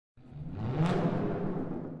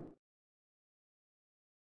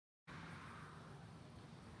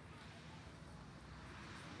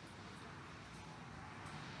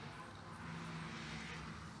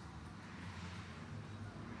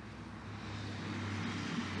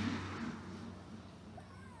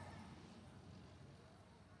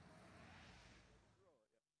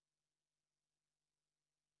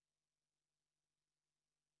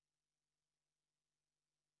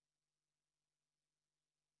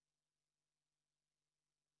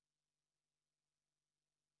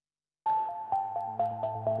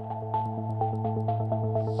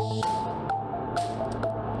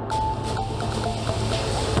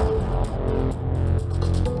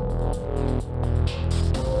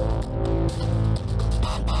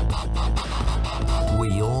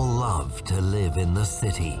live in the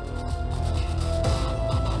city.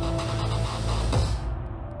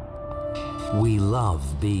 We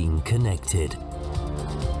love being connected.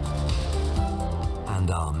 And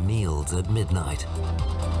our meals at midnight.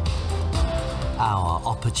 Our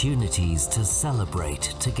opportunities to celebrate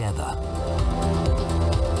together.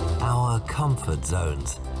 Our comfort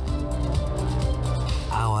zones.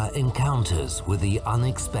 Our encounters with the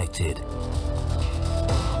unexpected.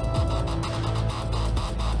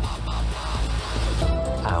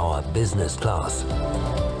 Our business class.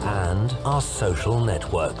 And our social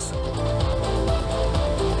networks.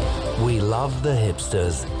 We love the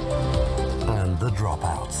hipsters and the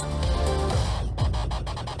dropouts.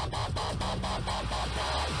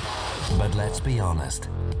 But let's be honest,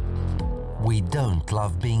 we don't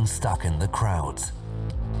love being stuck in the crowds.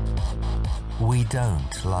 We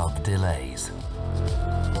don't love delays.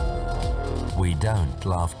 We don't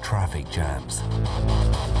love traffic jams.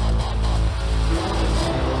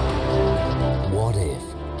 What if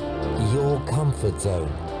your comfort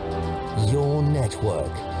zone, your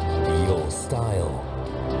network, your style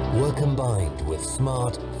were combined with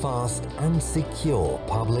smart, fast and secure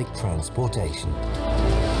public transportation?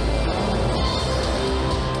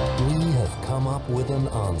 We have come up with an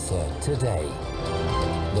answer today.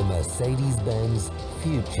 The Mercedes-Benz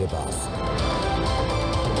Future Bus.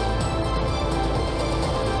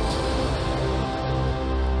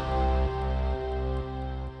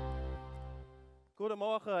 Guten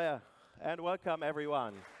Morgen and welcome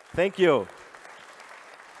everyone. Thank you.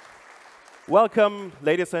 Welcome,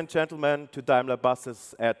 ladies and gentlemen, to Daimler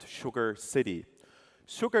Buses at Sugar City.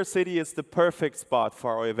 Sugar City is the perfect spot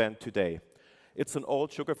for our event today. It's an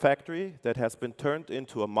old sugar factory that has been turned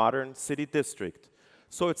into a modern city district.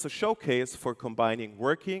 So it's a showcase for combining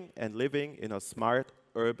working and living in a smart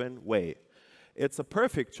urban way. It's a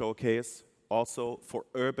perfect showcase also for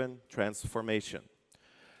urban transformation.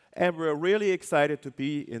 And we're really excited to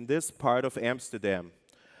be in this part of Amsterdam.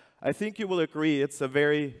 I think you will agree it's a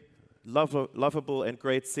very lovable and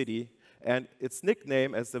great city, and its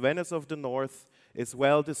nickname as the Venice of the North is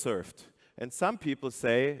well deserved. And some people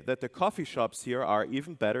say that the coffee shops here are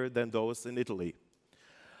even better than those in Italy.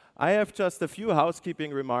 I have just a few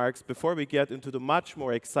housekeeping remarks before we get into the much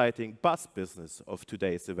more exciting bus business of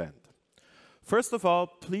today's event. First of all,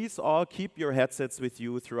 please all keep your headsets with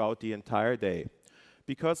you throughout the entire day.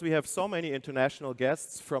 Because we have so many international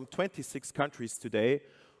guests from 26 countries today,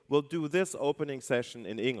 we'll do this opening session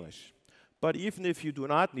in English. But even if you do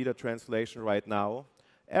not need a translation right now,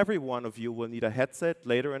 every one of you will need a headset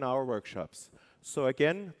later in our workshops. So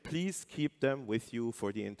again, please keep them with you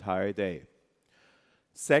for the entire day.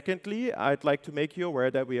 Secondly, I'd like to make you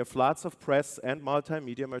aware that we have lots of press and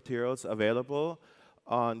multimedia materials available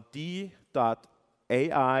on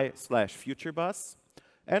d.ai/futurebus.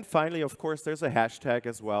 And finally, of course, there's a hashtag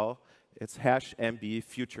as well. It's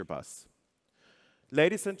 #MBFutureBus.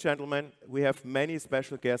 Ladies and gentlemen, we have many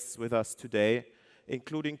special guests with us today,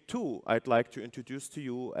 including two I'd like to introduce to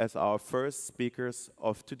you as our first speakers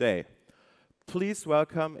of today. Please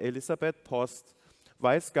welcome Elisabeth Post,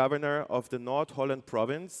 Vice Governor of the North Holland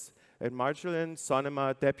Province, and Marjolein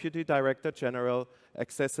Sonnema, Deputy Director General,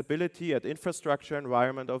 Accessibility and Infrastructure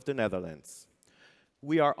Environment of the Netherlands.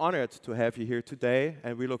 We are honored to have you here today,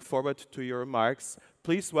 and we look forward to your remarks.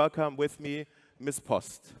 Please welcome with me Ms.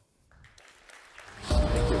 Post.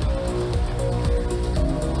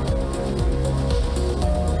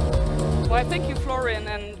 Well, thank you, Florian,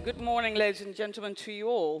 and good morning, ladies and gentlemen, to you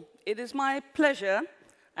all. It is my pleasure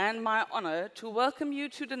and my honor to welcome you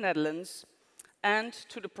to the Netherlands and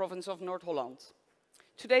to the province of North Holland.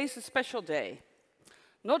 Today is a special day.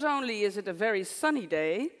 Not only is it a very sunny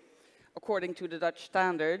day, according to the Dutch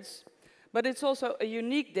standards, but it's also a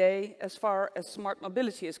unique day as far as smart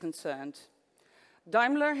mobility is concerned.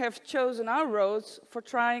 Daimler have chosen our roads for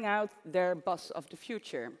trying out their bus of the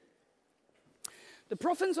future. The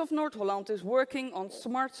province of North Holland is working on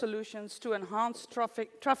smart solutions to enhance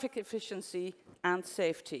traffic efficiency and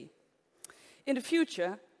safety. In the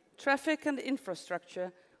future, traffic and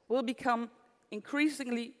infrastructure will become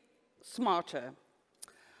increasingly smarter.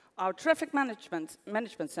 Our traffic management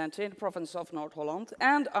center in the province of North Holland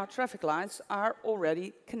and our traffic lights are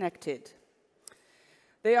already connected.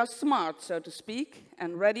 They are smart, so to speak,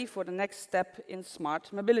 and ready for the next step in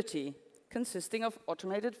smart mobility, consisting of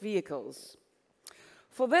automated vehicles.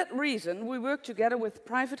 For that reason, we work together with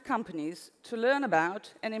private companies to learn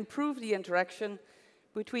about and improve the interaction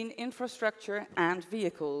between infrastructure and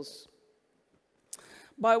vehicles.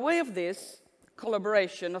 By way of this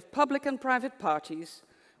collaboration of public and private parties,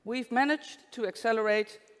 we've managed to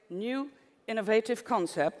accelerate new innovative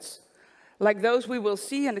concepts like those we will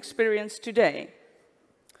see and experience today.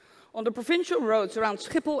 On the provincial roads around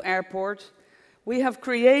Schiphol Airport, we have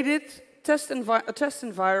created a test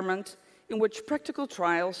environment in which practical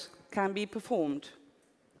trials can be performed.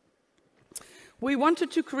 We wanted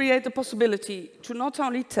to create the possibility to not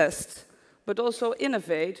only test, but also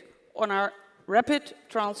innovate on our rapid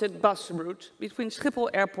transit bus route between Schiphol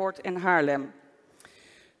Airport and Haarlem.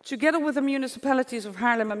 Together with the municipalities of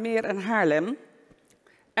Haarlemmermeer and Haarlem,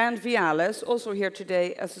 and Viales, also here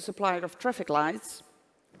today as a supplier of traffic lights,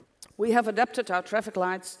 we have adapted our traffic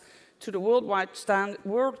lights to the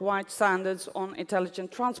worldwide standards on intelligent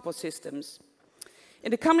transport systems.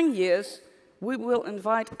 In the coming years, we will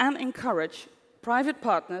invite and encourage private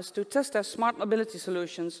partners to test their smart mobility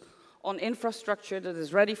solutions on infrastructure that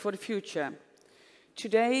is ready for the future.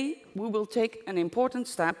 Today, we will take an important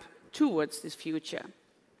step towards this future.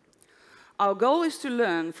 Our goal is to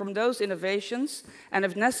learn from those innovations and,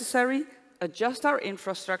 if necessary, adjust our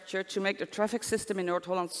infrastructure to make the traffic system in North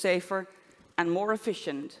Holland safer and more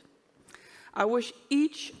efficient. I wish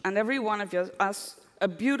each and every one of us a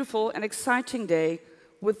beautiful and exciting day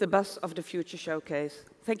with the Bus of the Future Showcase.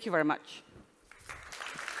 Thank you very much.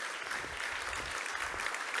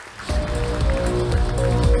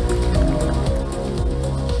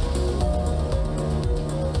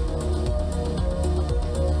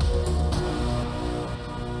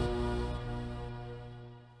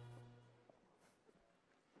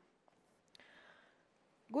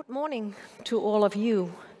 Good morning to all of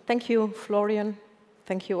you. Thank you, Florian.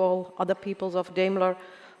 Thank you all other peoples of Daimler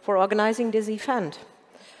for organizing this event.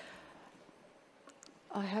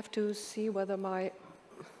 I have to see whether my...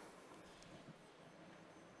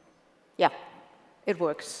 Yeah, it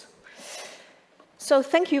works. So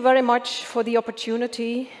thank you very much for the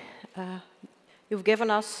opportunity you've given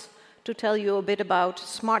us to tell you a bit about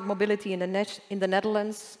smart mobility in the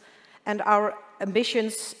Netherlands and our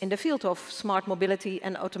ambitions in the field of smart mobility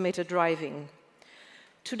and automated driving.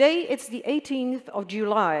 Today, it's the 18th of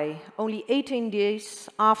July, only 18 days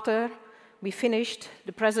after we finished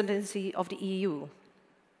the presidency of the EU.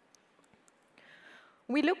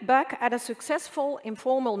 We look back at a successful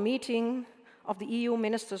informal meeting of the EU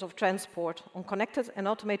Ministers of Transport on connected and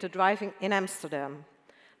automated driving in Amsterdam.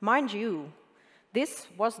 Mind you, this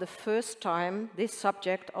was the first time this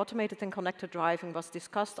subject, automated and connected driving, was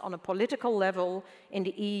discussed on a political level in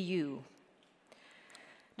the EU.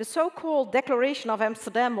 The so-called Declaration of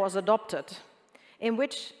Amsterdam was adopted, in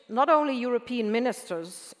which not only European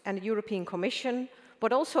ministers and the European Commission,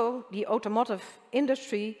 but also the automotive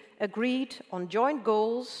industry agreed on joint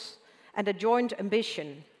goals and a joint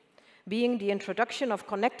ambition, being the introduction of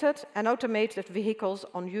connected and automated vehicles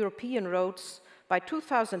on European roads by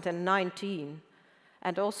 2019.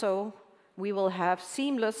 And also, we will have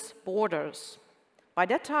seamless borders by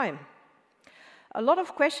that time. A lot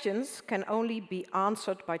of questions can only be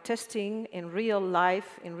answered by testing in real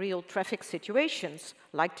life, in real traffic situations,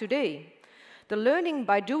 like today. The learning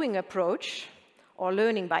by doing approach, or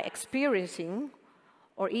learning by experiencing,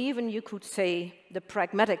 or even you could say the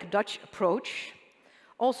pragmatic Dutch approach,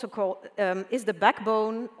 also is the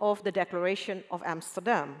backbone of the Declaration of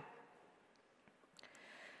Amsterdam.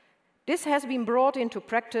 This has been brought into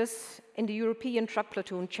practice in the European Truck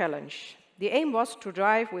Platoon Challenge. The aim was to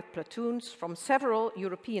drive with platoons from several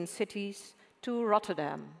European cities to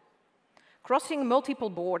Rotterdam, crossing multiple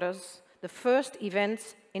borders, the first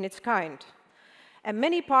event in its kind. And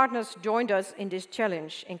many partners joined us in this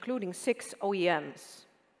challenge, including 6 OEMs.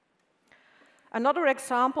 Another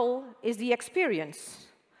example is the experience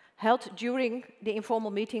held during the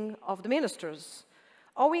informal meeting of the ministers.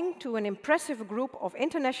 Owing to an impressive group of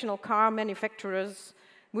international car manufacturers,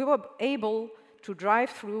 we were able to drive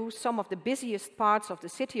through some of the busiest parts of the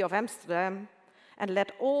city of Amsterdam and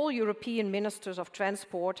let all European ministers of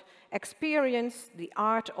transport experience the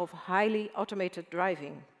art of highly automated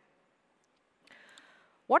driving.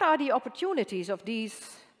 What are the opportunities of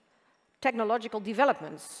these technological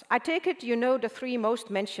developments? I take it you know the 3 most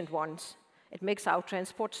mentioned ones. It makes our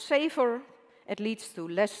transport safer, it leads to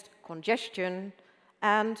less congestion,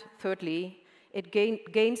 and thirdly,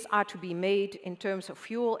 gains are to be made in terms of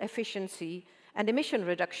fuel efficiency and emission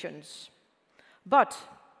reductions. But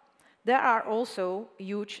there are also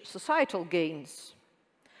huge societal gains.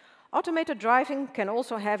 Automated driving can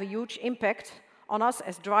also have a huge impact on us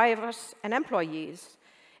as drivers and employees.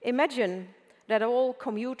 Imagine that all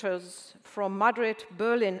commuters from Madrid,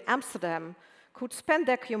 Berlin, Amsterdam could spend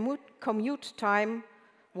their commute time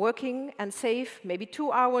working and save maybe 2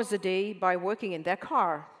 hours a day by working in their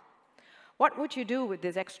car. What would you do with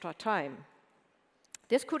this extra time?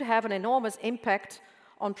 This could have an enormous impact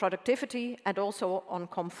on productivity, and also on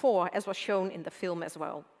comfort, as was shown in the film as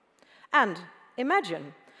well. And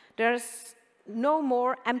imagine, there's no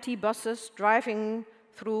more empty buses driving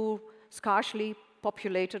through scarcely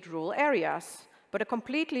populated rural areas, but a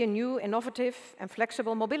completely new, innovative and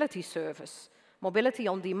flexible mobility service, mobility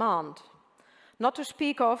on demand. Not to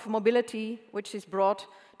speak of mobility which is brought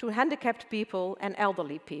to handicapped people and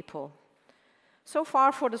elderly people. So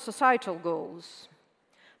far for the societal goals.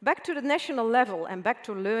 Back to the national level and back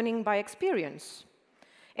to learning by experience.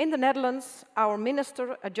 In the Netherlands, our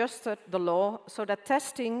minister adjusted the law so that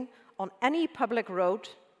testing on any public road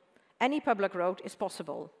is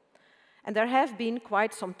possible. And there have been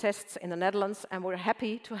quite some tests in the Netherlands, and we're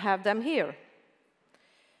happy to have them here.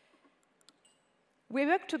 We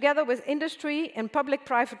work together with industry and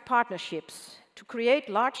public-private partnerships to create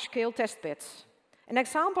large-scale test beds. An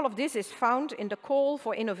example of this is found in the Call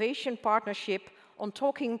for Innovation Partnership on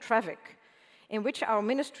Talking Traffic, in which our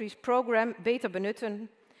ministry's program, Beter Benutten,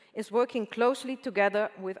 is working closely together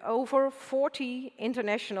with over 40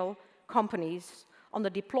 international companies on the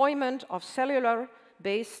deployment of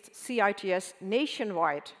cellular-based CITS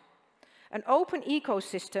nationwide. An open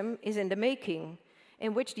ecosystem is in the making,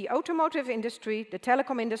 in which the automotive industry, the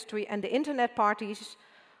telecom industry, and the internet parties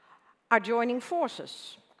are joining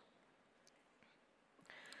forces.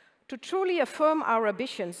 To truly affirm our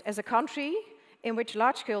ambitions as a country in which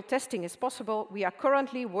large-scale testing is possible, we are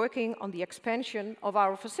currently working on the expansion of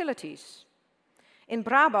our facilities. In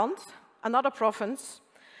Brabant, another province,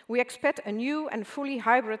 we expect a new and fully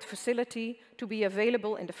hybrid facility to be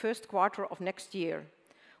available in the first quarter of next year,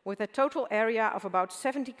 with a total area of about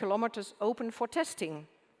 70 kilometers open for testing,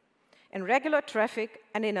 in regular traffic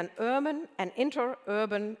and in an urban and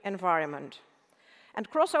inter-urban environment. And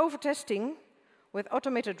crossover testing with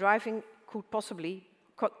automated driving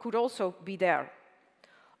could also be there.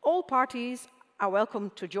 All parties are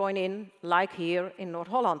welcome to join in, like here in North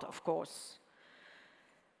Holland, of course.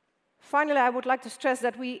 Finally, I would like to stress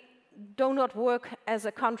that we do not work as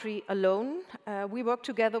a country alone. We work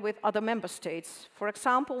together with other member states. For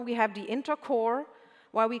example, we have the Intercore,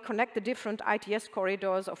 where we connect the different ITS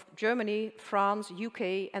corridors of Germany, France,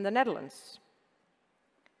 UK, and the Netherlands.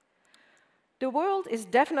 The world is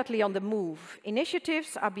definitely on the move.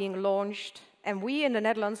 Initiatives are being launched, and we in the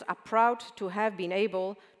Netherlands are proud to have been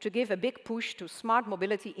able to give a big push to smart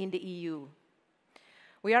mobility in the EU.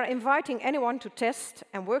 We are inviting anyone to test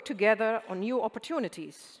and work together on new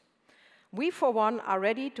opportunities. We, for one, are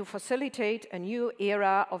ready to facilitate a new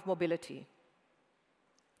era of mobility.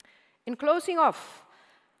 In closing off,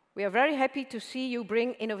 we are very happy to see you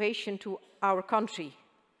bring innovation to our country,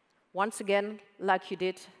 once again, like you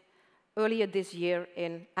did earlier this year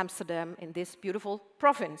in Amsterdam, in this beautiful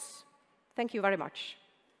province. Thank you very much.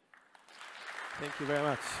 Thank you very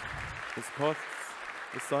much, Ms. Post,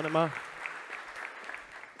 Ms. Sonnemer.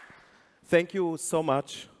 Thank you so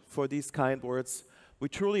much for these kind words. We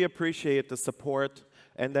truly appreciate the support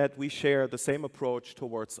and that we share the same approach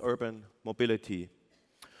towards urban mobility.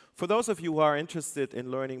 For those of you who are interested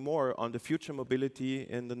in learning more on the future mobility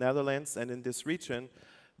in the Netherlands and in this region,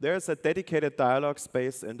 there's a dedicated dialogue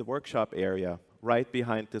space in the workshop area, right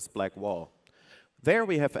behind this black wall. There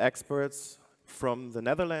we have experts from the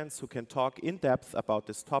Netherlands who can talk in depth about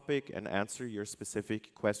this topic and answer your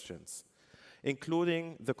specific questions,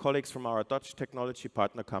 including the colleagues from our Dutch technology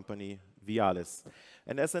partner company, Vialis.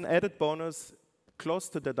 And as an added bonus, close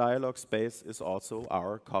to the dialogue space is also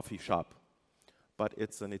our coffee shop, but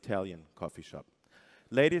it's an Italian coffee shop.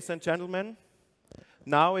 Ladies and gentlemen,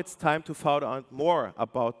 now it's time to find out more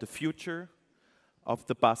about the future of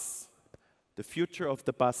the bus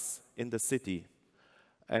in the city.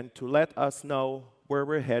 And to let us know where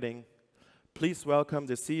we're heading, please welcome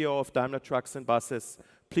the CEO of Daimler Trucks and Buses.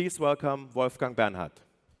 Please welcome Wolfgang Bernhard.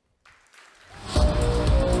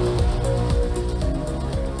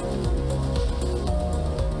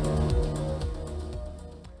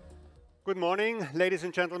 Good morning, ladies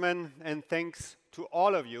and gentlemen, and thanks to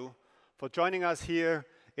all of you for joining us here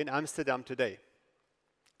in Amsterdam today.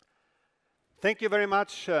 Thank you very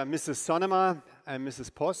much, Mrs. Sonnemer and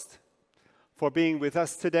Mrs. Post, for being with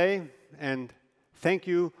us today, and thank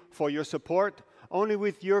you for your support. Only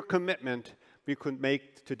with your commitment we could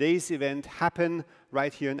make today's event happen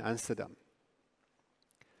right here in Amsterdam.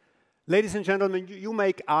 Ladies and gentlemen, you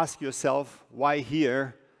may ask yourself, why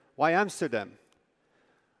here? Why Amsterdam?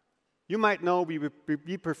 You might know we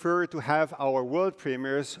prefer to have our world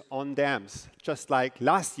premieres on dams, just like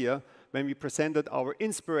last year when we presented our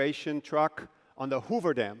inspiration truck on the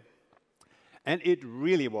Hoover Dam. And it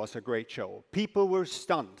really was a great show. People were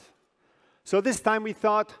stunned. So this time we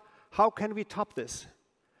thought, how can we top this?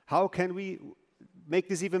 How can we make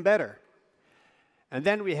this even better. And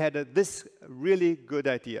then we had this really good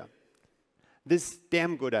idea, this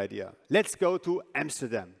damn good idea. Let's go to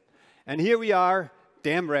Amsterdam. And here we are,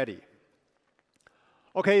 damn ready.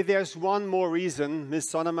 Okay, there's one more reason, Ms.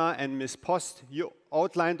 Sonnema and Ms. Post, you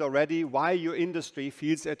outlined already why your industry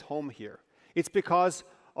feels at home here. It's because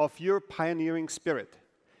of your pioneering spirit.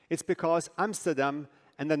 It's because Amsterdam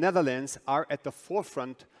and the Netherlands are at the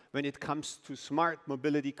forefront when it comes to smart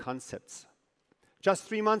mobility concepts. Just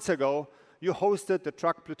 3 months ago, you hosted the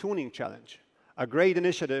Truck Platooning Challenge, a great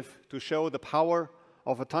initiative to show the power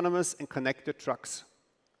of autonomous and connected trucks.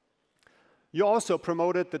 You also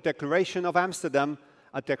promoted the Declaration of Amsterdam,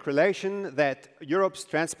 a declaration that Europe's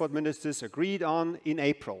transport ministers agreed on in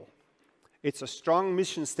April. It's a strong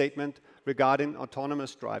mission statement regarding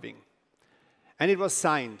autonomous driving. And it was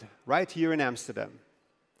signed right here in Amsterdam.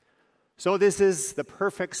 So this is the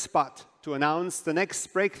perfect spot to announce the next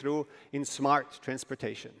breakthrough in smart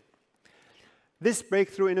transportation. This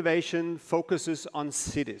breakthrough innovation focuses on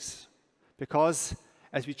cities because,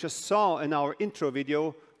 as we just saw in our intro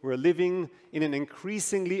video, we're living in an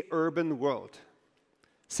increasingly urban world.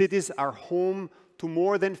 Cities are home to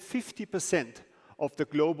more than 50% of the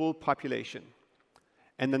global population,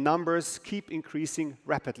 and the numbers keep increasing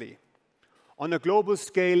rapidly. On a global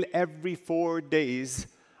scale, every 4 days,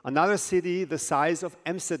 another city the size of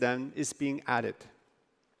Amsterdam is being added.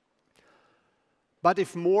 But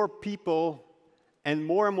if more people and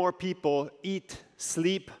more people eat,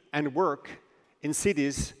 sleep, and work in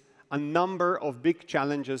cities, a number of big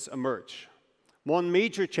challenges emerge. One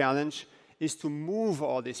major challenge is to move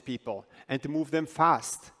all these people and to move them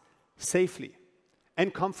fast, safely,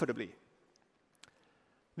 and comfortably.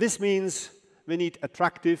 This means we need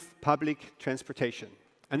attractive public transportation,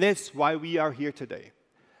 and that's why we are here today.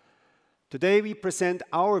 Today we present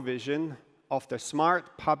our vision of the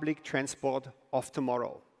smart public transport of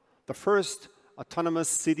tomorrow, the first autonomous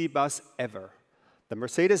city bus ever, the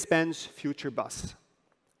Mercedes-Benz Future Bus.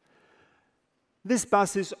 This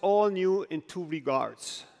bus is all new in 2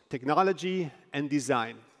 regards, technology and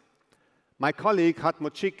design. My colleague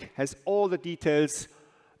Hartmut Schick has all the details,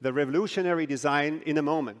 the revolutionary design in a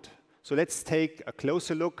moment. So let's take a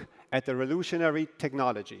closer look at the revolutionary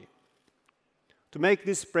technology. To make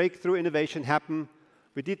this breakthrough innovation happen,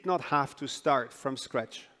 we did not have to start from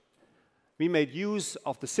scratch. We made use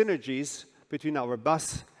of the synergies between our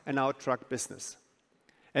bus and our truck business.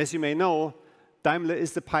 As you may know, Daimler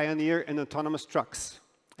is the pioneer in autonomous trucks.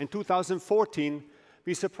 In 2014,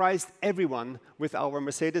 we surprised everyone with our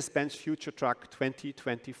Mercedes-Benz Future Truck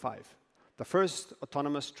 2025, the first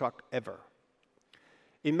autonomous truck ever.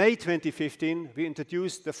 In May 2015, we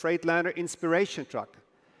introduced the Freightliner Inspiration Truck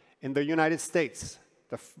in the United States,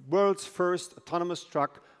 the world's first autonomous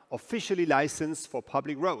truck officially licensed for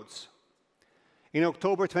public roads. In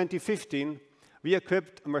October 2015, we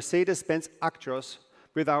equipped Mercedes-Benz Actros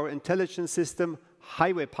with our intelligence system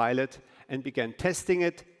HighwayPilot and began testing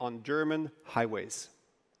it on German highways.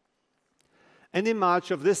 And in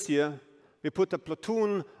March of this year, we put a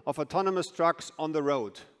platoon of autonomous trucks on the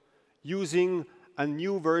road using a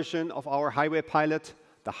new version of our HighwayPilot,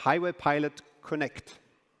 the HighwayPilot Connect.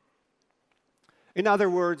 In other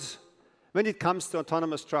words, when it comes to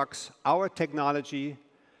autonomous trucks, our technology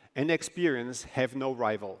and experience have no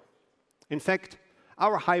rival. In fact,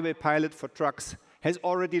 our HighwayPilot for trucks has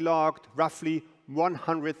already logged roughly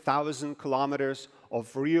 100,000 kilometers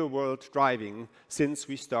of real-world driving since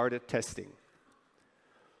we started testing.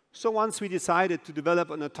 So once we decided to develop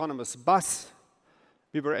an autonomous bus,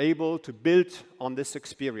 we were able to build on this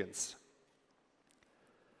experience.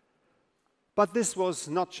 But this was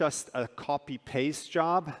not just a copy-paste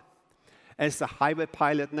job. As the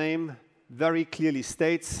HighwayPilot name very clearly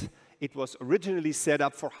states, it was originally set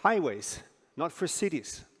up for highways, not for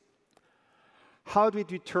cities. How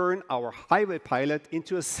did we turn our HighwayPilot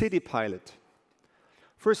into a CityPilot?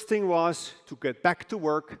 First thing was to get back to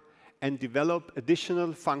work and develop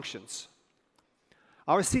additional functions.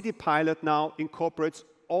 Our CityPilot now incorporates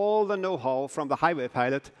all the know-how from the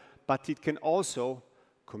HighwayPilot, but it can also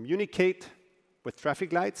communicate with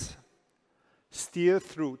traffic lights, steer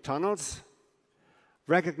through tunnels,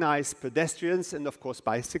 recognize pedestrians and, of course,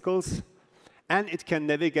 bicycles, and it can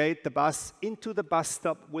navigate the bus into the bus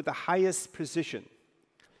stop with the highest precision.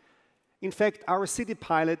 In fact, our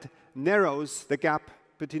CityPilot narrows the gap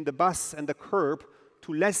between the bus and the curb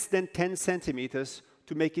to less than 10 centimeters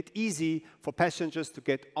to make it easy for passengers to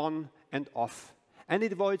get on and off, and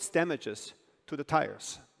it avoids damages to the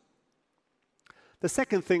tires. The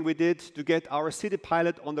second thing we did to get our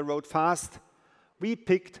CityPilot on the road fast, we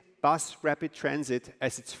picked bus rapid transit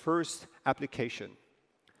as its first application.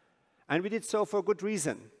 And we did so for a good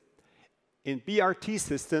reason. In BRT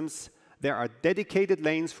systems, there are dedicated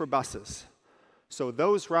lanes for buses. So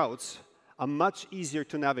those routes are much easier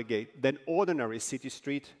to navigate than ordinary city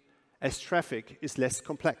street, as traffic is less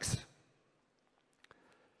complex.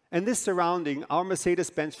 And this surrounding, our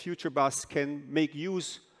Mercedes-Benz Future Bus can make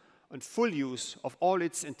use and full use of all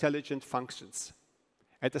its intelligent functions.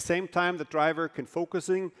 At the same time, the driver can focus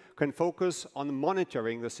on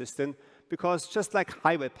monitoring the system, because just like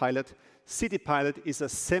Highway Pilot, CityPilot is a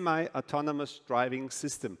semi-autonomous driving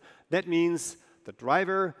system. That means the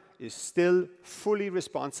driver is still fully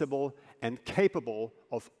responsible and capable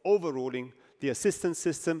of overruling the assistance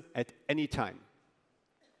system at any time.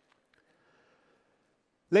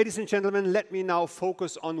 Ladies and gentlemen, let me now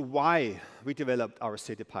focus on why we developed our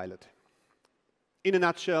CityPilot. In a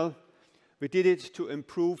nutshell, we did it to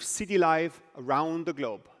improve city life around the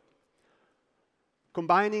globe.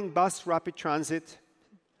 Combining bus rapid transit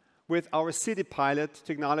with our CityPilot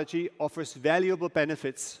technology offers valuable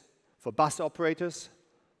benefits for bus operators,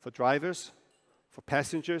 for drivers, for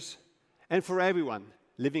passengers, and for everyone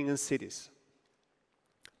living in cities.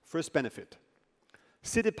 First benefit.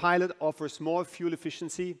 CityPilot offers more fuel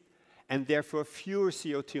efficiency and therefore fewer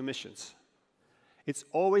CO2 emissions. It's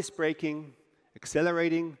always braking,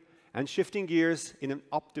 accelerating, and shifting gears in an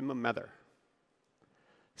optimum manner.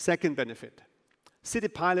 Second benefit.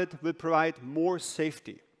 CityPilot will provide more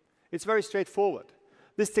safety. It's very straightforward.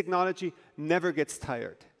 This technology never gets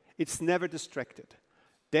tired. It's never distracted.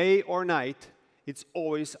 Day or night, it's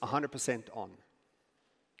always 100% on.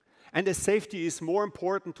 And as safety is more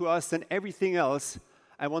important to us than everything else,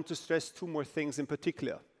 I want to stress two more things in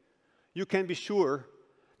particular. You can be sure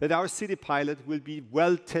that our CityPilot will be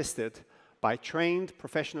well tested by trained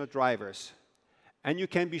professional drivers. And you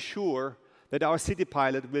can be sure that our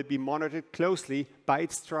CityPilot will be monitored closely by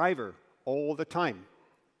its driver all the time.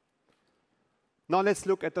 Now let's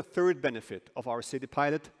look at the third benefit of our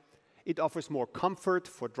CityPilot. It offers more comfort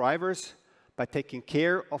for drivers by taking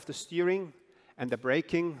care of the steering and the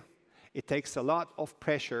braking. It takes a lot of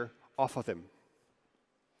pressure off of them.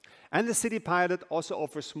 And the CityPilot also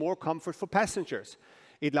offers more comfort for passengers.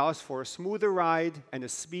 It allows for a smoother ride and a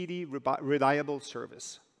speedy, reliable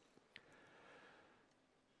service.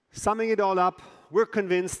 Summing it all up, we're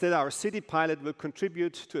convinced that our CityPilot will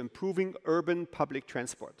contribute to improving urban public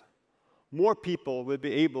transport. More people will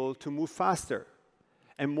be able to move faster,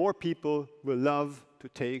 and more people will love to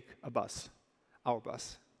take a bus, our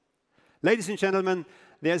bus. Ladies and gentlemen,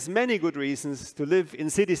 there's many good reasons to live in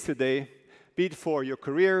cities today, be it for your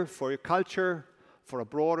career, for your culture, for a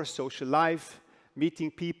broader social life,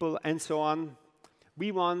 meeting people, and so on.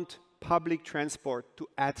 We want public transport to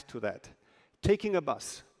add to that. Taking a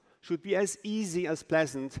bus should be as easy as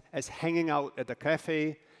pleasant as hanging out at a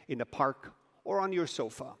cafe, in a park, or on your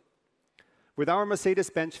sofa. With our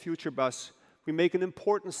Mercedes-Benz Future Bus, we make an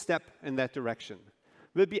important step in that direction.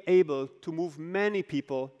 We'll be able to move many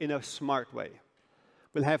people in a smart way.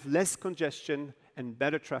 We'll have less congestion and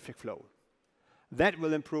better traffic flow. That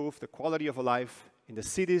will improve the quality of life in the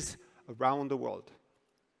cities around the world.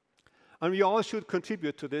 And we all should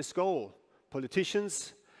contribute to this goal,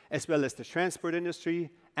 politicians, as well as the transport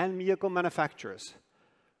industry and vehicle manufacturers.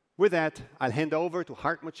 With that, I'll hand over to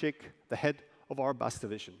Hartmut Schick, the head of our bus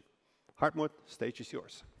division. Hartmut, stage is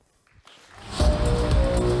yours.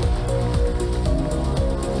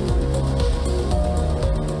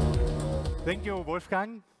 Thank you,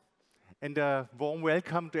 Wolfgang, and a warm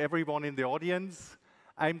welcome to everyone in the audience.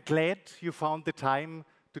 I'm glad you found the time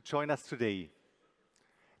to join us today.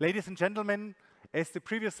 Ladies and gentlemen, as the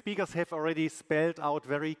previous speakers have already spelled out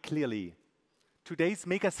very clearly, today's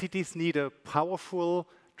megacities need a powerful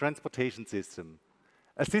transportation system.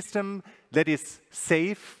 A system that is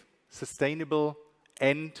safe, sustainable,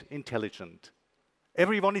 and intelligent.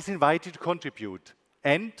 Everyone is invited to contribute,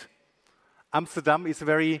 and Amsterdam is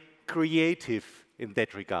very creative in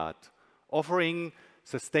that regard, offering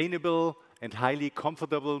sustainable and highly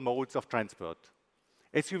comfortable modes of transport.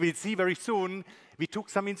 As you will see very soon, we took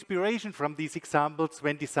some inspiration from these examples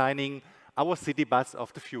when designing our city bus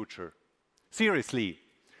of the future. Seriously,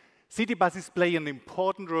 city buses play an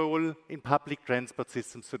important role in public transport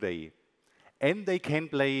systems today, and they can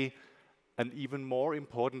play an even more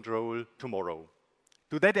important role tomorrow.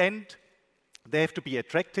 To that end, they have to be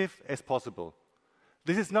attractive as possible.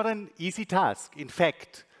 This is not an easy task. In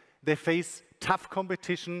fact, they face tough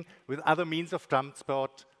competition with other means of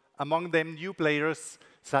transport, among them new players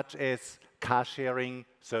such as car-sharing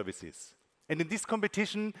services. And in this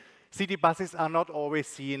competition, city buses are not always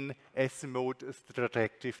seen as the most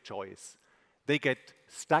attractive choice. They get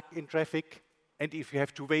stuck in traffic, and if you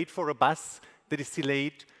have to wait for a bus that is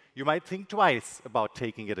delayed, you might think twice about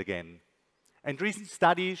taking it again. And recent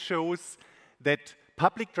study shows that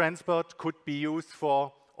public transport could be used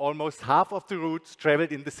for almost half of the routes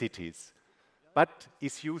traveled in the cities, but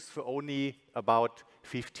is used for only about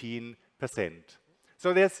 15%.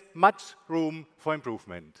 So there's much room for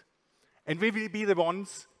improvement. And we will be the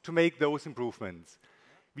ones to make those improvements.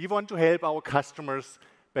 We want to help our customers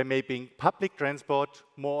by making public transport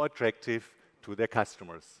more attractive to their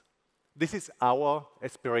customers. This is our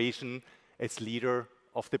aspiration as leader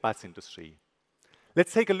of the bus industry.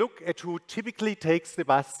 Let's take a look at who typically takes the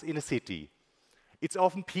bus in a city. It's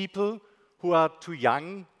often people who are too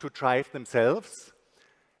young to drive themselves,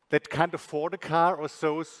 that can't afford a car, or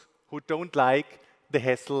those who don't like the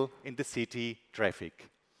hassle in the city traffic.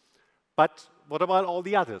 But what about all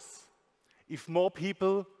the others? If more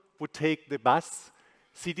people would take the bus,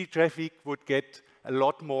 city traffic would get a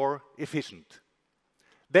lot more efficient.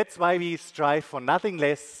 That's why we strive for nothing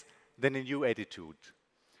less than a new attitude.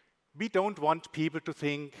 We don't want people to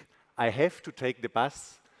think, I have to take the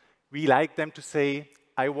bus. We like them to say,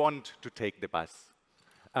 I want to take the bus.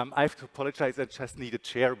 I have to apologize, I just need a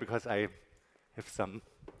chair because I have some.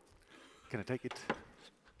 Can I take it?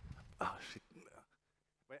 Oh, shit.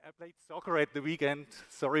 I played soccer at the weekend.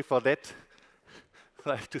 Sorry for that.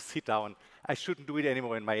 I have to sit down. I shouldn't do it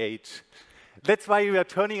anymore in my age. That's why we are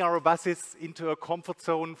turning our buses into a comfort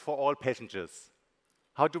zone for all passengers.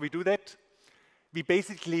 How do we do that? We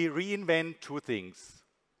basically reinvent two things: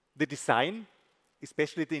 the design,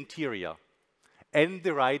 especially the interior, and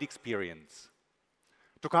the ride experience.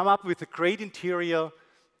 To come up with a great interior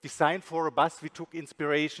designed for a bus, we took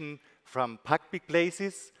inspiration from public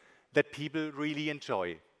places that people really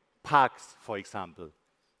enjoy. Parks, for example.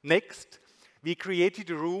 Next, we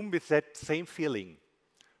created a room with that same feeling.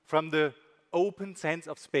 From the open sense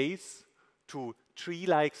of space to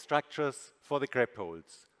tree-like structures for the grab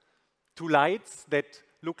poles, to lights that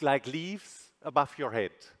look like leaves above your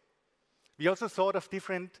head. We also thought of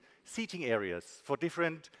different seating areas for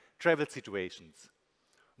different travel situations.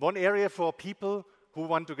 One area for people who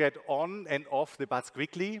want to get on and off the bus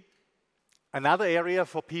quickly. Another area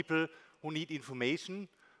for people who need information,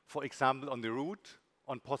 for example, on the route,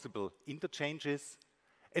 on possible interchanges.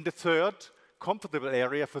 And a third, comfortable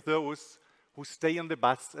area for those who stay on the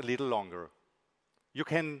bus a little longer. You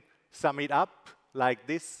can sum it up like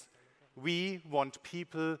this: we want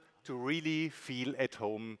people to really feel at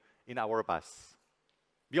home in our bus.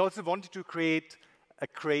 We also wanted to create a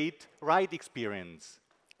great ride experience,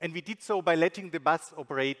 and we did so by letting the bus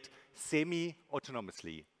operate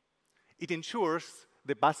semi-autonomously. It ensures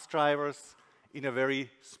the bus drivers in a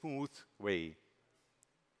very smooth way.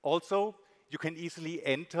 Also, you can easily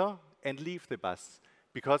enter and leave the bus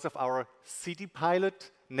because of our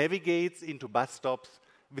CityPilot navigates into bus stops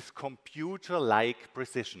with computer-like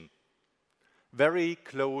precision, very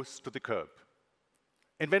close to the curb.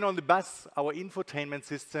 And when on the bus, our infotainment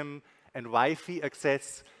system and Wi-Fi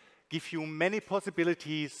access give you many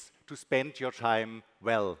possibilities to spend your time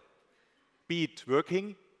well, be it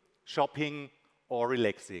working, shopping, or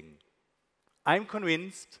relaxing. I'm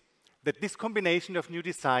convinced that this combination of new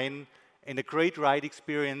design and a great ride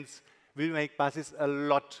experience will make buses a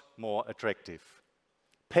lot more attractive.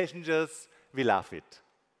 Passengers will love it.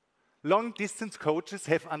 Long-distance coaches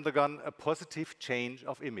have undergone a positive change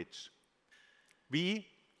of image. We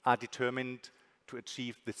are determined to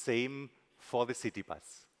achieve the same for the city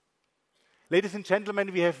bus. Ladies and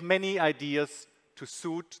gentlemen, we have many ideas to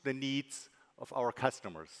suit the needs of our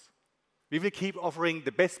customers. We will keep offering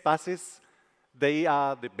the best buses. They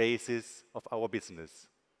are the basis of our business.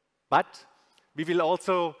 But we will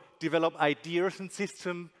also develop ideas and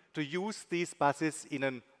systems to use these buses in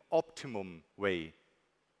an optimum way.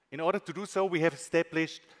 In order to do so, we have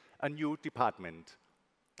established a new department,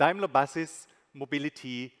 Daimler Buses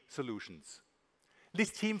Mobility Solutions.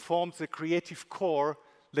 This team forms a creative core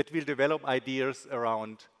that will develop ideas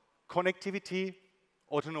around connectivity,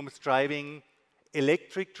 autonomous driving,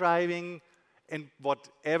 electric driving, and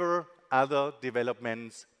whatever other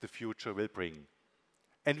developments the future will bring.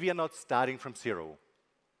 And we are not starting from zero.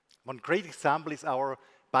 One great example is our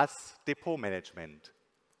bus depot management.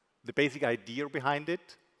 The basic idea behind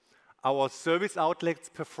it: our service outlets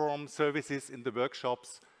perform services in the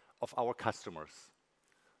workshops of our customers.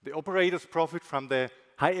 The operators profit from the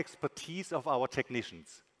high expertise of our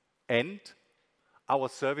technicians, and our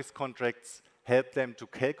service contracts help them to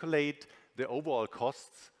calculate the overall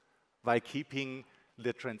costs while keeping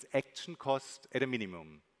the transaction cost at a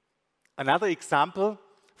minimum. Another example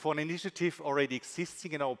for an initiative already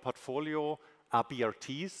existing in our portfolio are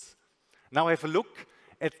BRTs. Now have a look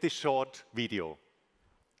at this short video.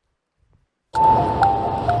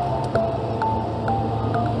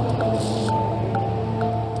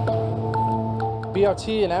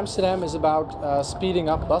 BRT in Amsterdam is about speeding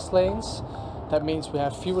up bus lanes. That means we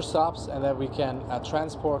have fewer stops and that we can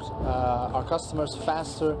transport our customers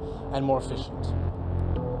faster and more efficient.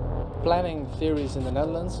 Planning theories in the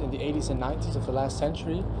Netherlands in the 80s and 90s of the last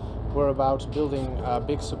century were about building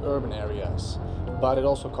big suburban areas, but it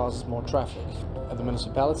also causes more traffic. And the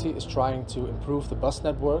municipality is trying to improve the bus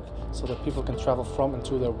network so that people can travel from and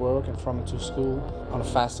to their work and from and to school on a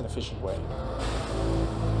fast and efficient way.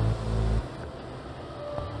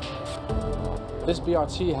 This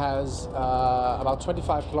BRT has about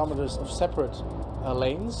 25 kilometers of separate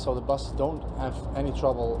lanes, so the buses don't have any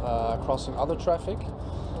trouble crossing other traffic.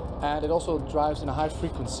 And it also drives in a high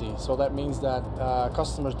frequency, so that means that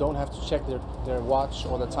customers don't have to check their watch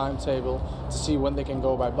or their timetable to see when they can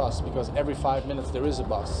go by bus, because every 5 minutes there is a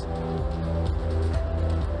bus.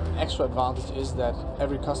 Extra advantage is that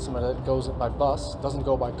every customer that goes by bus doesn't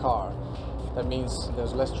go by car. That means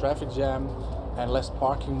there's less traffic jam and less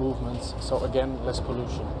parking movements, so again, less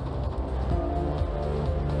pollution.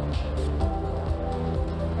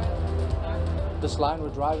 This line we're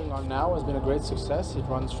driving on now has been a great success. It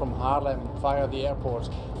runs from Haarlem via the airport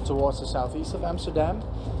towards the southeast of Amsterdam.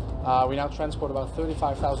 We now transport about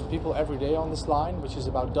 35,000 people every day on this line, which is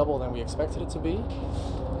about double than we expected it to be.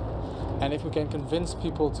 And if we can convince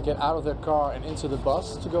people to get out of their car and into the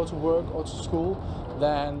bus to go to work or to school,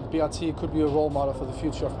 then BRT could be a role model for the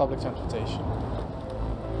future of public transportation.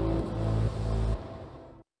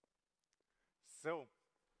 So,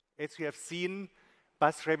 as you have seen,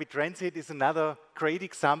 Bus Rapid Transit is another great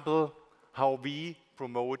example how we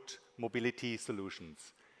promote mobility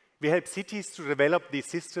solutions. We help cities to develop these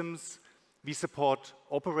systems. We support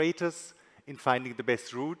operators in finding the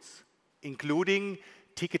best routes, including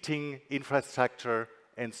ticketing, infrastructure,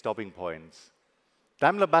 and stopping points.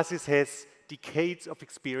 Daimler Buses has decades of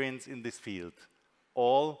experience in this field,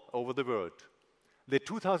 all over the world. The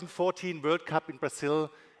 2014 World Cup in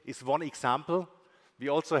Brazil is one example. We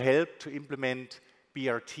also help to implement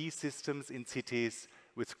BRT systems in cities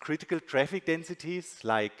with critical traffic densities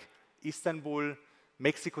like Istanbul,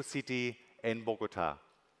 Mexico City, and Bogota.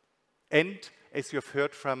 And as you have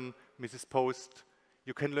heard from Mrs. Post,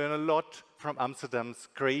 you can learn a lot from Amsterdam's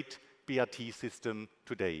great BRT system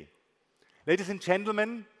today. Ladies and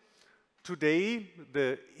gentlemen, today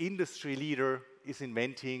the industry leader is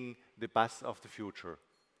inventing the bus of the future.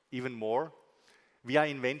 Even more, we are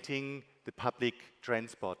inventing the public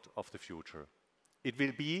transport of the future. It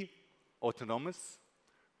will be autonomous,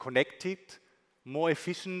 connected, more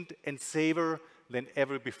efficient and safer than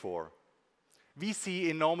ever before. We see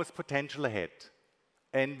enormous potential ahead,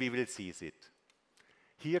 and we will seize it.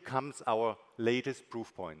 Here comes our latest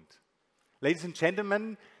proof point. Ladies and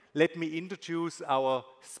gentlemen, let me introduce our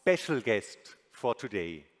special guest for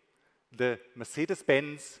today, the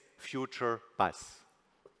Mercedes-Benz Future Bus.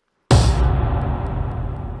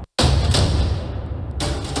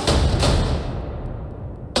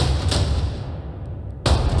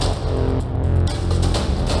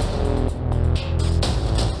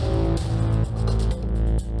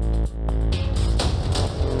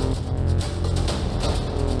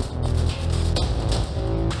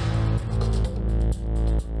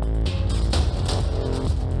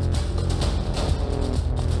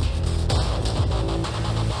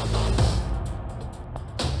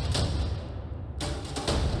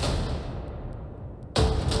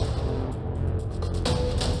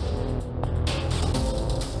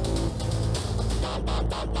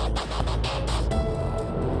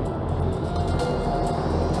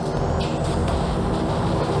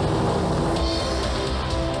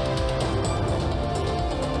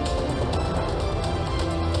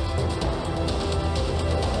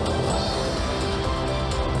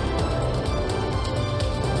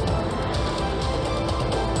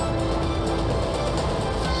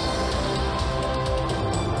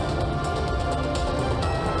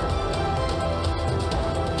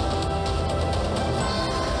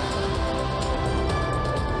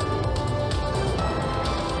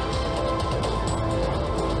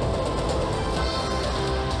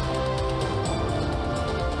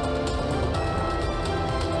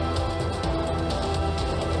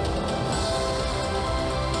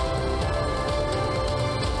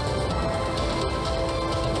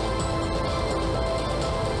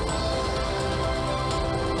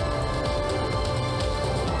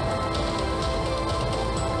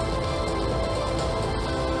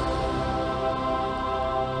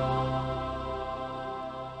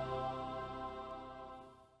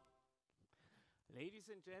 Ladies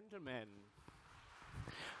and gentlemen,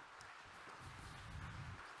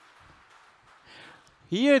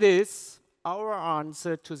 here it is, our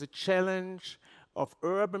answer to the challenge of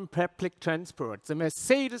urban public transport, the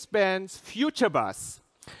Mercedes-Benz Future Bus.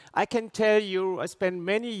 I can tell you I spent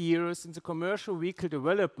many years in the commercial vehicle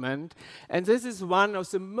development, and this is one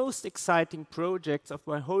of the most exciting projects of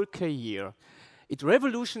my whole career. It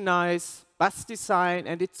revolutionized bus design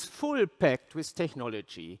and it's full packed with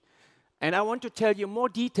technology. And I want to tell you more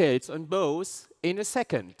details on both in a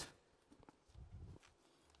second.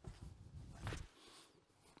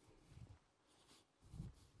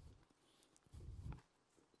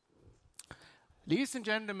 Ladies and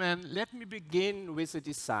gentlemen, let me begin with the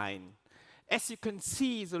design. As you can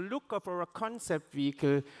see, the look of our concept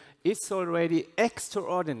vehicle is already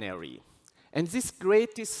extraordinary. And this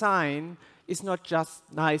great design is not just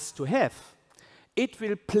nice to have. It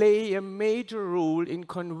will play a major role in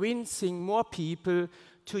convincing more people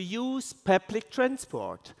to use public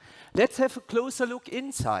transport. Let's have a closer look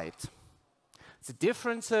inside. The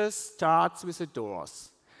differences start with the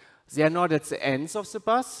doors. They are not at the ends of the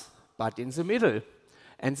bus, but in the middle.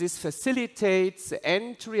 And this facilitates the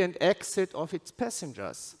entry and exit of its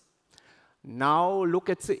passengers. Now look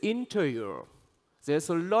at the interior. There's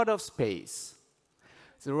a lot of space.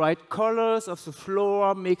 The right colors of the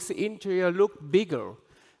floor makes the interior look bigger.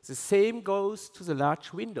 The same goes to the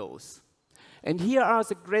large windows. And here are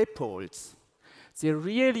the grape poles. They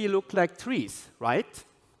really look like trees, right?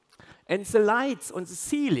 And the lights on the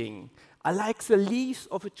ceiling are like the leaves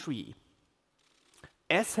of a tree.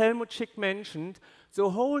 As Helmut Schick mentioned, the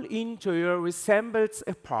whole interior resembles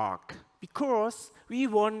a park because we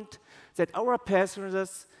want that our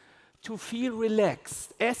passengers to feel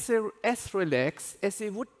relaxed, as relaxed as they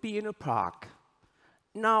would be in a park.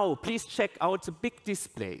 Now, please check out the big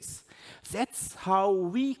displays. That's how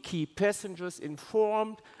we keep passengers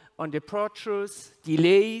informed on departures,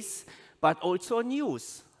 delays, but also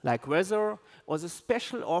news, like weather or the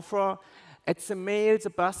special offer at the mail the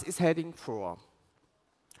bus is heading for.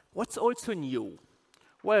 What's also new?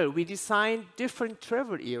 Well, we designed different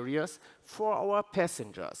travel areas for our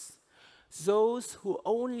passengers. Those who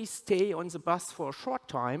only stay on the bus for a short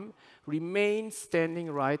time remain standing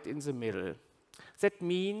right in the middle. That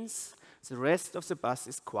means the rest of the bus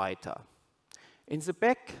is quieter. In the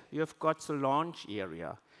back, you have got the lounge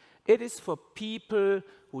area. It is for people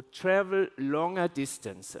who travel longer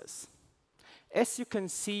distances. As you can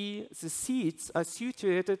see, the seats are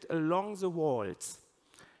situated along the walls,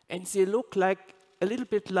 and they look like a little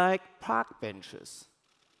bit like park benches.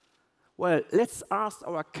 Well, let's ask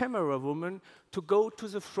our camera woman to go to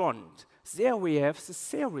the front. There we have the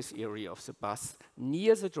service area of the bus,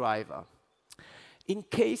 near the driver. In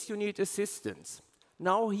case you need assistance,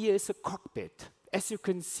 now here is a cockpit. As you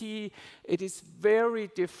can see, it is very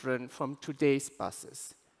different from today's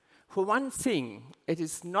buses. For one thing, it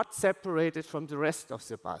is not separated from the rest of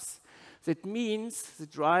the bus. That means the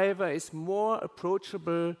driver is more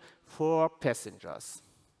approachable for passengers.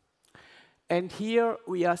 And here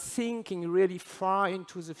we are thinking really far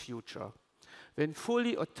into the future, when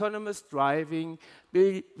fully autonomous driving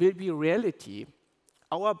will be reality.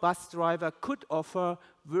 Our bus driver could offer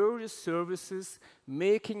various services,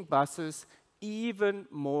 making buses even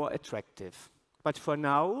more attractive. But for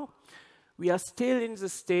now, we are still in the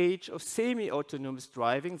stage of semi-autonomous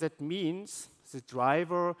driving. That means the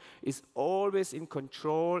driver is always in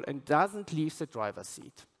control and doesn't leave the driver's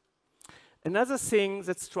seat. Another thing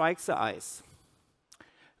that strikes the eyes.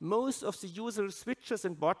 Most of the usual switches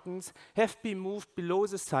and buttons have been moved below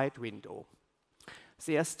the side window.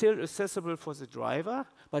 They are still accessible for the driver,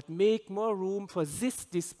 but make more room for this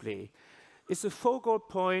display. It's the focal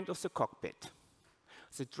point of the cockpit.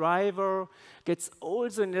 The driver gets all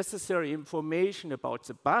the necessary information about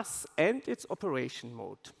the bus and its operation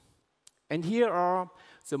mode. And here are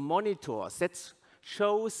the monitors that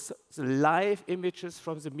shows the live images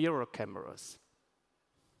from the mirror cameras.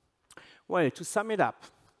 Well, to sum it up,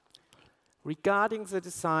 regarding the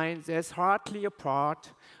design, there's hardly a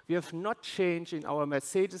part we have not changed in our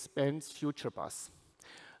Mercedes-Benz Future Bus.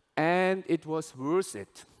 And it was worth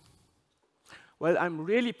it. Well, I'm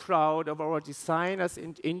really proud of our designers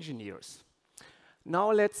and engineers.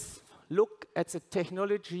 Now let's look at the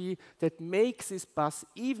technology that makes this bus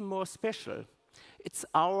even more special. It's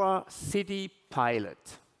our CityPilot.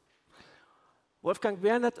 Wolfgang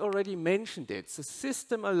Wernert already mentioned it. The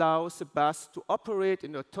system allows the bus to operate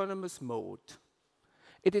in autonomous mode.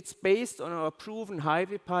 It is based on our proven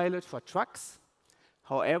highway pilot for trucks.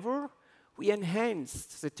 However, we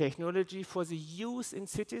enhanced the technology for the use in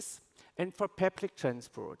cities and for public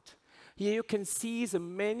transport. Here you can see the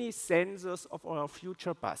many sensors of our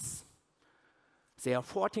future bus. There are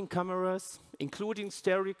 14 cameras, including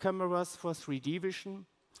stereo cameras for 3D vision,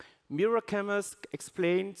 Mirror cameras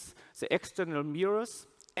explains the external mirrors,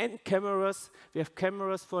 and cameras, we have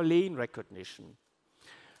cameras for lane recognition.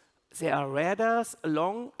 There are radars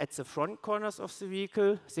along at the front corners of the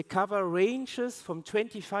vehicle. They cover ranges from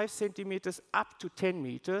 25 centimeters up to 10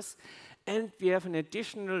 meters. And we have an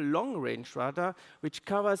additional long-range radar, which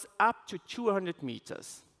covers up to 200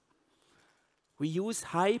 meters. We use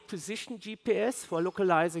high-precision GPS for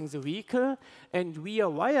localizing the vehicle, and via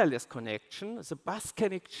wireless connection, the bus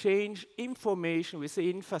can exchange information with the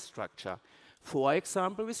infrastructure, for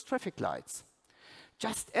example, with traffic lights.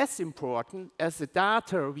 Just as important as the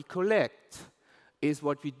data we collect is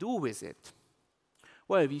what we do with it.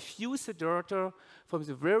 Well, we fuse the data from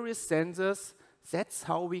the various sensors. That's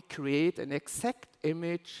how we create an exact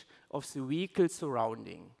image of the vehicle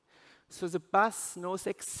surrounding. So the bus knows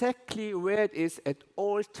exactly where it is at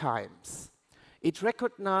all times. It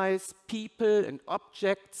recognizes people and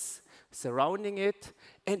objects surrounding it,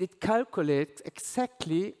 and it calculates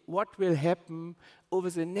exactly what will happen over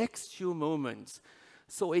the next few moments,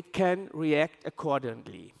 so it can react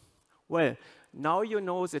accordingly. Well, now you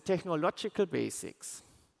know the technological basics.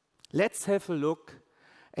 Let's have a look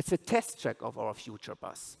at the test track of our future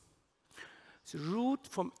bus. The route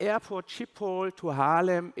from Airport Schiphol to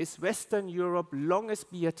Haarlem is Western Europe's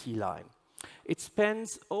longest BRT line. It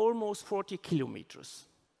spans almost 40 kilometers.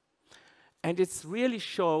 And it really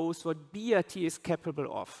shows what BRT is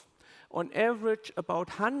capable of. On average,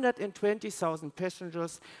 about 120,000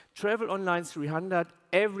 passengers travel on Line 300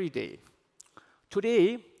 every day.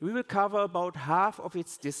 Today, we will cover about half of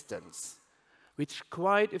its distance, with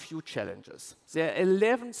quite a few challenges. There are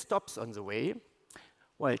 11 stops on the way,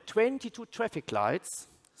 while 22 traffic lights,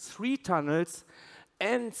 3 tunnels,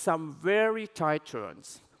 and some very tight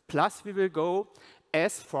turns. Plus, we will go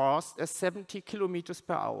as fast as 70 kilometers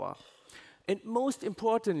per hour. And most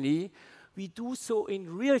importantly, we do so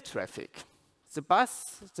in real traffic. The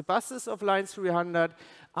buses of Line 300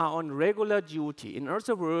 are on regular duty. In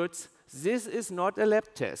other words, this is not a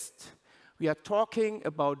lab test. We are talking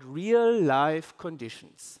about real-life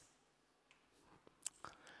conditions.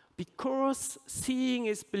 Because seeing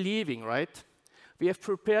is believing, right? We have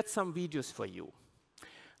prepared some videos for you.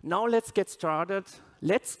 Now let's get started.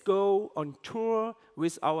 Let's go on tour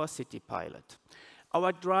with our CityPilot.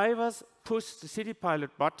 Our drivers push the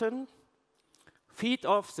CityPilot button, feet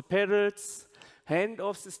off the pedals, hand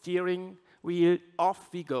off the steering wheel, off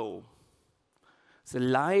we go. The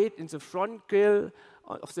light in the front grille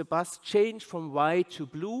of the bus changed from white to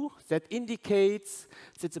blue. That indicates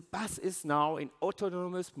that the bus is now in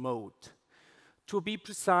autonomous mode. To be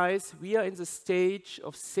precise, we are in the stage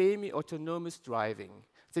of semi-autonomous driving.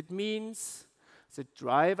 That means the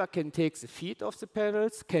driver can take the feet off the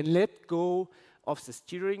pedals, can let go of the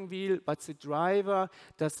steering wheel, but the driver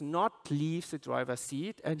does not leave the driver's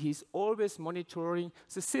seat, and he's always monitoring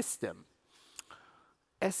the system.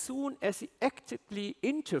 As soon as he actively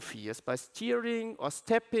interferes by steering or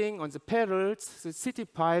stepping on the pedals, the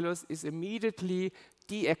CityPilot is immediately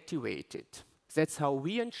deactivated. That's how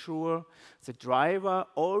we ensure the driver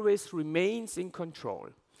always remains in control.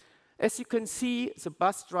 As you can see, the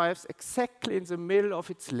bus drives exactly in the middle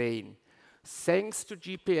of its lane, thanks to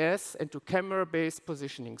GPS and to camera-based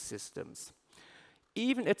positioning systems.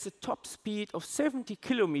 Even at the top speed of 70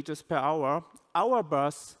 kilometers per hour, our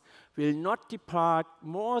bus will not depart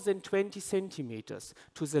more than 20 centimeters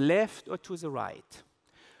to the left or to the right.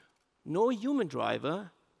 No human driver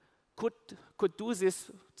could do this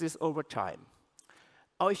over time.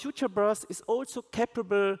 Our future bus is also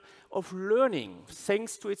capable of learning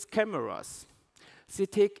thanks to its cameras. They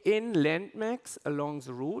take in landmarks along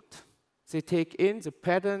the route. They take in the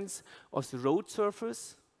patterns of the road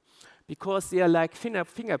surface because they are like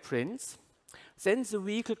fingerprints. Then the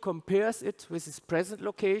vehicle compares it with its present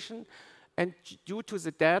location, and due to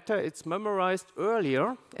the data, it's memorized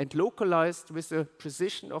earlier and localized with a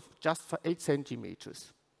precision of just 8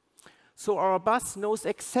 centimeters. So our bus knows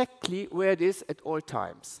exactly where it is at all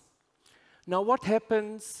times. Now, what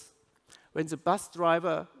happens when the bus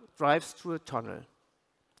driver drives through a tunnel?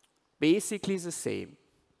 Basically the same.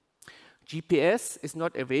 GPS is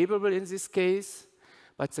not available in this case,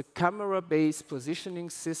 but the camera-based positioning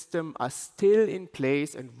system are still in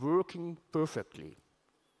place and working perfectly.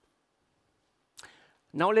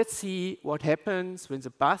 Now let's see what happens when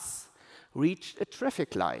the bus reached a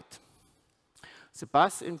traffic light. The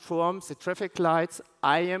bus informs the traffic lights,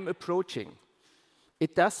 I am approaching.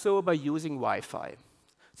 It does so by using Wi-Fi.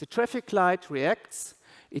 The traffic light reacts,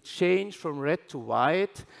 it changes from red to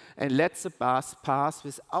white, and lets the bus pass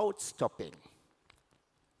without stopping.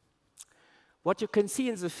 What you can see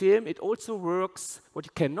in the film, it also works, what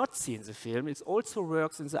you cannot see in the film, it also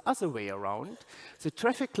works in the other way around. The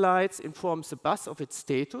traffic lights inform the bus of its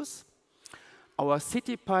status. Our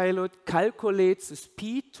CityPilot calculates the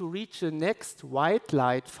speed to reach the next white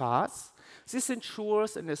light fast. This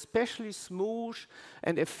ensures an especially smooth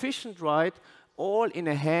and efficient ride, all in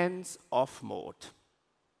a hands-off mode.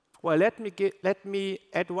 Well, let me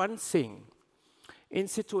add one thing. In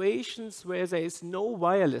situations where there is no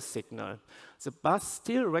wireless signal, the bus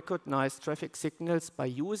still recognizes traffic signals by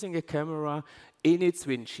using a camera in its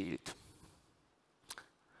windshield.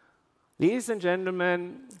 Ladies and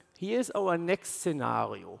gentlemen, here's our next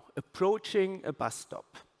scenario, approaching a bus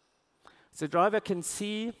stop. The driver can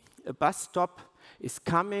see a bus stop is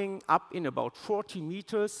coming up in about 40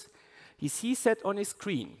 meters. He sees that on his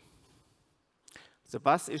screen. The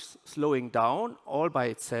bus is slowing down all by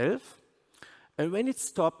itself. And when it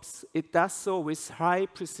stops, it does so with high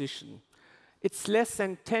precision. It's less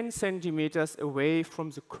than 10 centimeters away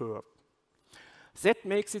from the curb. That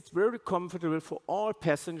makes it very comfortable for all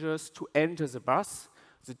passengers to enter the bus.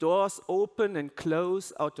 The doors open and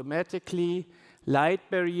close automatically. Light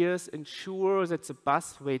barriers ensure that the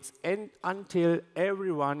bus waits until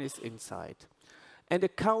everyone is inside. And a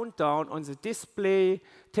countdown on the display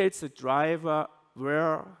tells the driver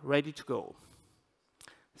we're ready to go.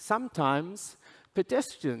 Sometimes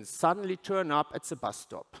pedestrians suddenly turn up at the bus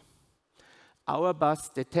stop. Our bus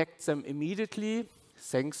detects them immediately,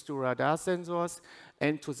 thanks to radar sensors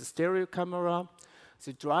and to the stereo camera.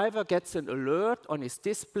 The driver gets an alert on his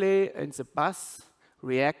display and the bus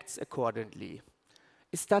reacts accordingly.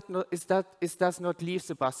 It does not leave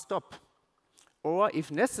the bus stop. Or, if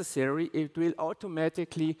necessary, it will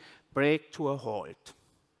automatically brake to a halt.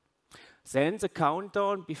 Then the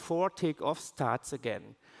countdown before takeoff starts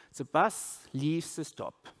again. The bus leaves the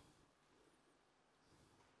stop.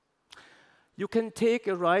 You can take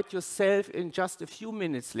a ride yourself in just a few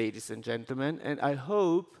minutes, ladies and gentlemen, and I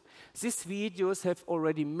hope these videos have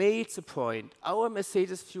already made the point. Our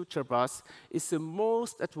Mercedes Future Bus is the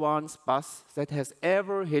most advanced bus that has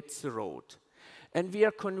ever hit the road. And we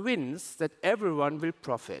are convinced that everyone will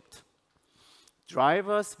profit.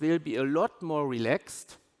 Drivers will be a lot more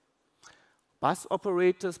relaxed. Bus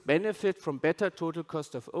operators benefit from better total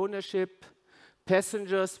cost of ownership.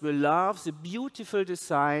 Passengers will love the beautiful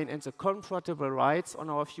design and the comfortable rides on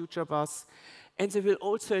our future bus. And they will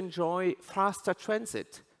also enjoy faster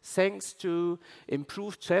transit, thanks to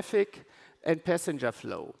improved traffic and passenger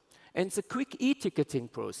flow. And the quick e-ticketing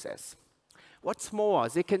process. What's more,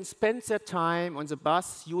 they can spend their time on the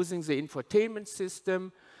bus using the infotainment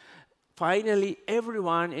system. Finally,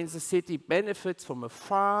 everyone in the city benefits from a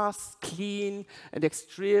fast, clean, and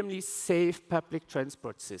extremely safe public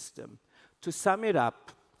transport system. To sum it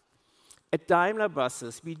up, at Daimler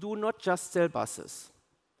Buses, we do not just sell buses.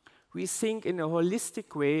 We think in a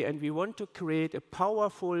holistic way, and we want to create a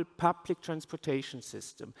powerful public transportation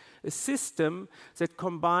system, a system that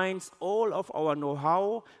combines all of our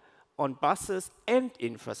know-how on buses and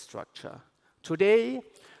infrastructure. Today,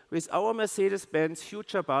 with our Mercedes-Benz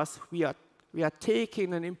Future Bus, we are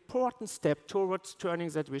taking an important step towards turning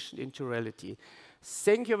that vision into reality.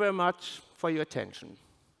 Thank you very much for your attention.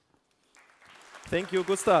 Thank you,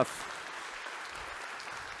 Gustav.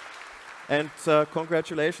 And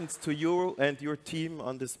congratulations to you and your team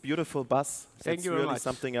on this beautiful bus. Thank you very much. It's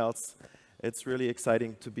really something else. It's really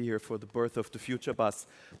exciting to be here for the birth of the Future Bus.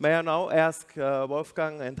 May I now ask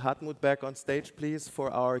Wolfgang and Hartmut back on stage, please,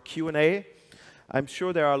 for our Q&A. I'm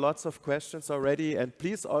sure there are lots of questions already. And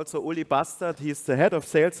please also Uli Bastard, he's the head of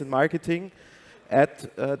sales and marketing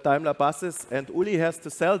at Daimler Buses. And Uli has to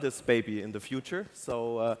sell this baby in the future.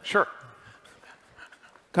 So sure.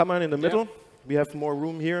 Come on in the middle. We have more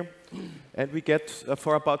room here. And we get,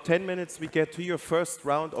 for about 10 minutes, we get to your first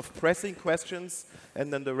round of pressing questions.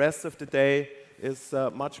 And then the rest of the day is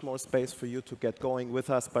much more space for you to get going with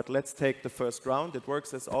us. But let's take the first round. It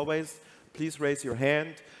works as always. Please raise your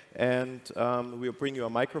hand, and we'll bring you a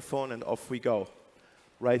microphone, and off we go.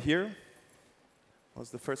 Right here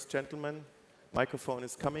was the first gentleman. Microphone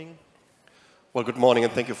is coming. Well, good morning,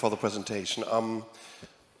 and thank you for the presentation.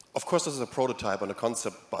 Of course, this is a prototype on a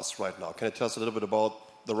concept bus right now. Can you tell us a little bit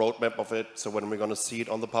about the roadmap of it, so when we're going to see it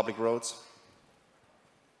on the public roads?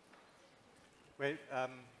 Well,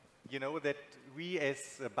 you know that we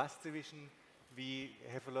as a bus division, we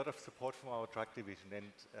have a lot of support from our truck division,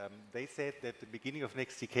 and they said that at the beginning of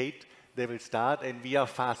next decade they will start, and we are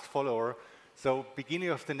fast follower. So beginning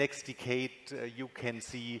of the next decade you can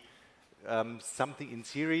see something in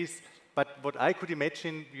series. But what I could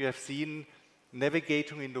imagine, you have seen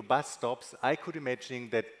navigating into bus stops, I could imagine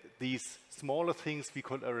that these smaller things we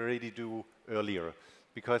could already do earlier,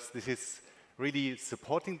 because this is really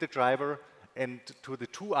supporting the driver, and to the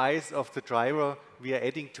 2 eyes of the driver, we are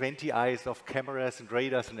adding 20 eyes of cameras and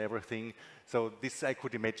radars and everything. So this I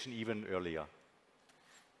could imagine even earlier.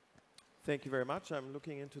 Thank you very much. I'm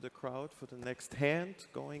looking into the crowd for the next hand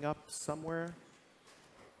going up somewhere.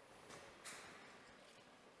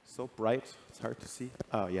 So bright, it's hard to see.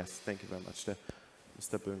 Oh, yes, thank you very much.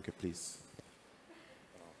 Mr. Bönke, please.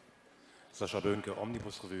 Sascha Bönke,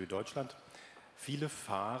 Omnibus Revue Deutschland. Viele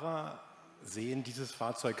Fahrer sehen dieses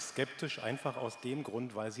Fahrzeug skeptisch, einfach aus dem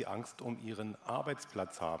Grund, weil sie Angst um ihren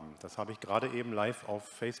Arbeitsplatz haben. Das habe ich gerade eben live auf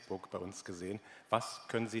Facebook bei uns gesehen. Was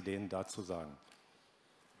können Sie denen dazu sagen?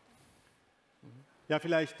 Ja,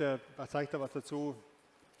 vielleicht sage ich da was dazu.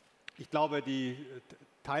 Ich glaube, die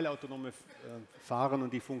teilautonome Fahren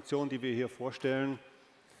und die Funktion, die wir hier vorstellen,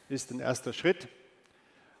 ist ein erster Schritt.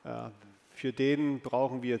 Für den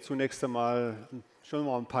brauchen wir zunächst einmal schon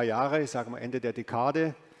mal ein paar Jahre, ich sage mal Ende der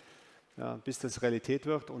Dekade, bis das Realität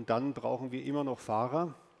wird. Und dann brauchen wir immer noch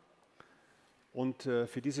Fahrer. Und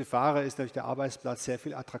für diese Fahrer ist natürlich der Arbeitsplatz sehr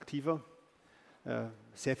viel attraktiver.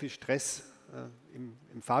 Sehr viel Stress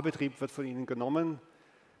im Fahrbetrieb wird von ihnen genommen.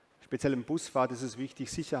 Speziell im Busfahrt ist es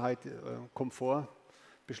wichtig, Sicherheit, Komfort,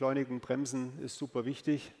 Beschleunigen, Bremsen ist super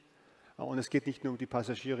wichtig. Und es geht nicht nur um die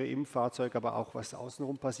Passagiere im Fahrzeug, aber auch, was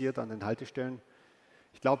außenrum passiert an den Haltestellen.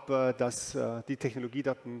 Ich glaube, dass die Technologie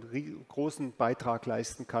dort einen großen Beitrag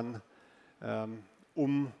leisten kann,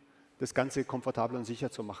 um das Ganze komfortabel und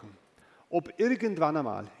sicher zu machen. Ob irgendwann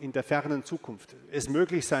einmal in der fernen Zukunft es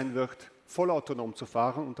möglich sein wird, vollautonom zu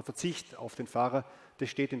fahren unter Verzicht auf den Fahrer, das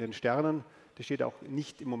steht in den Sternen. Das steht auch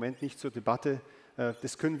im Moment nicht zur Debatte.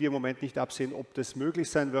 Das können wir im Moment nicht absehen, ob das möglich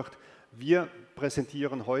sein wird. Wir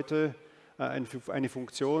präsentieren heute eine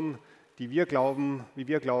Funktion, wie wir glauben,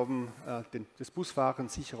 das Busfahren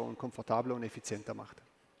sicherer und komfortabler und effizienter macht.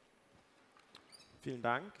 Vielen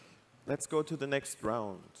Dank. Let's go to the next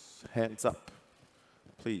round. Hands up,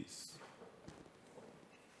 please.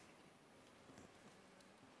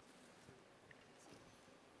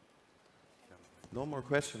 No more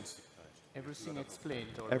questions. Everything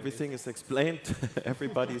explained already. Everything is explained.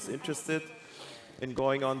 Everybody is interested in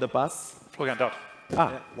going on the bus. Florian Dort.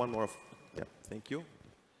 Ah, yeah. One more. Yeah, thank you.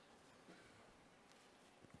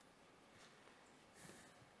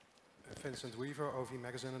 Vincent Weaver, OV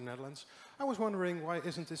Magazine in the Netherlands. I was wondering, why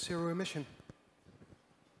isn't this zero emission?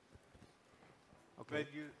 Okay.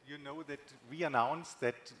 Well, you know that we announced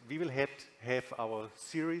that we will have our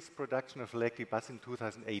series production of electric bus in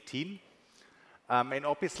 2018. And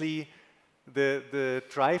obviously, the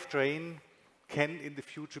drivetrain can in the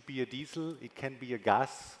future be a diesel, it can be a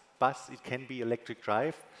gas bus, it can be electric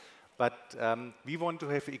drive, but we want to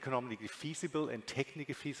have an economically feasible and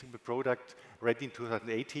technically feasible product ready in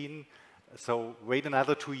 2018. So wait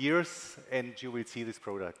another 2 years and you will see this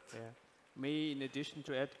product. Yeah. May, in addition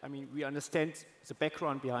to that, I mean, we understand the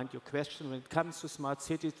background behind your question. When it comes to smart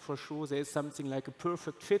cities, for sure there is something like a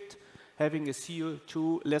perfect fit, having a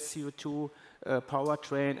less CO2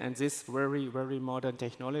 powertrain and this very, very modern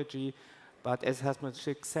technology. But as Hasman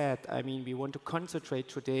Schick said, I mean, we want to concentrate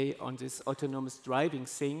today on this autonomous driving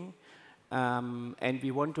thing. And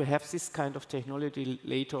we want to have this kind of technology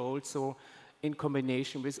later also in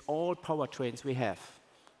combination with all powertrains we have,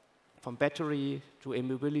 from battery to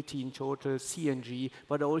e-mobility in total, CNG,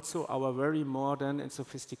 but also our very modern and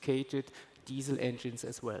sophisticated diesel engines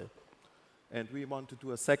as well. And we want to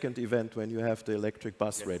do a second event when you have the electric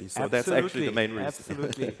bus ready. So absolutely. That's actually the main reason.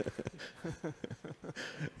 Absolutely.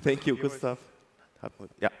 Thank you, Gustav.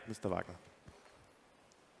 Yeah, Mr. Wagner.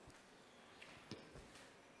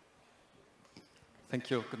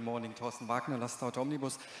 Thank you. Good morning, Thorsten Wagner, Last Out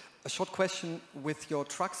Omnibus. A short question. With your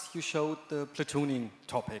trucks, you showed the platooning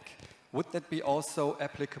topic. Would that be also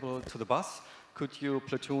applicable to the bus? Could you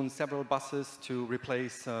platoon several buses to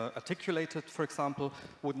replace articulated, for example?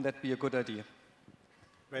 Wouldn't that be a good idea?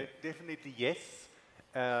 Well, definitely yes.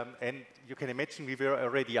 And you can imagine we were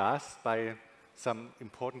already asked by some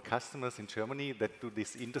important customers in Germany that do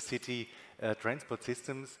this intercity transport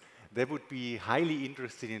systems. They would be highly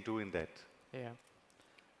interested in doing that. Yeah.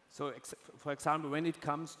 So, for example, when it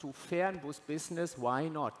comes to Fernbus business, why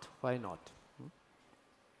not? Why not?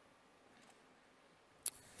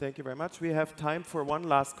 Thank you very much. We have time for one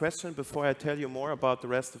last question before I tell you more about the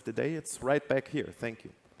rest of the day. It's right back here. Thank you.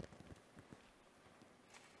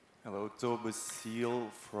 Hello, Tobe Seal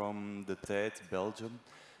from the TED, Belgium.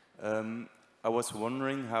 I was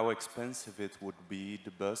wondering how expensive it would be,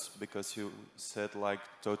 the bus, because you said like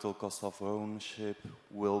total cost of ownership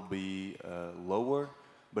will be lower,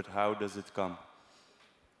 but how does it come?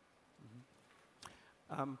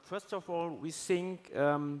 First of all, we think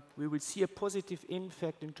we will see a positive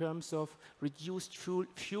impact in terms of reduced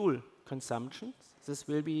fuel consumption. This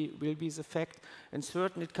will be the fact. And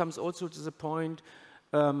certainly it comes also to the point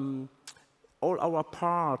all our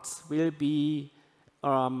parts will be,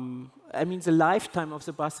 I mean, the lifetime of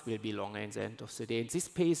the bus will be longer in the end of the day. And this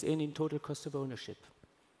pays in total cost of ownership.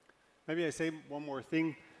 Maybe I say one more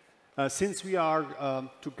thing. Since we are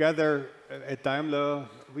together at Daimler,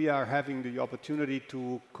 we are having the opportunity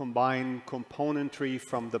to combine componentry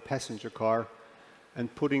from the passenger car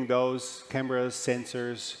and putting those cameras,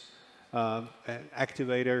 sensors, and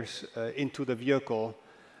activators into the vehicle.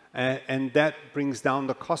 And that brings down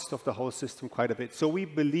the cost of the whole system quite a bit. So we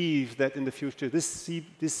believe that in the future,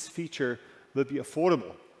 this feature will be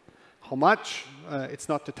affordable. How much? It's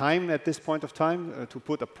not the time at this point of time to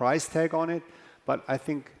put a price tag on it. But I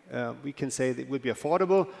think we can say that it will be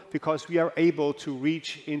affordable because we are able to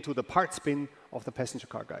reach into the parts bin of the passenger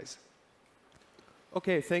car guys.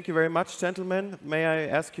 Okay, thank you very much, gentlemen. May I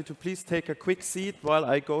ask you to please take a quick seat while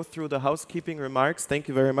I go through the housekeeping remarks? Thank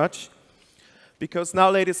you very much. Because now,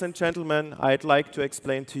 ladies and gentlemen, I'd like to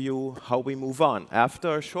explain to you how we move on.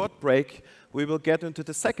 After a short break, we will get into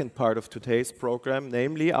the second part of today's program,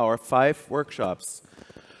 namely our 5 workshops.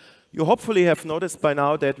 You hopefully have noticed by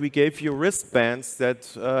now that we gave you wristbands that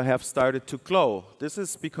have started to glow. This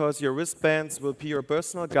is because your wristbands will be your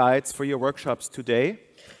personal guides for your workshops today.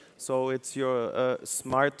 So it's your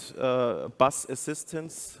smart bus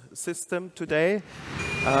assistance system today.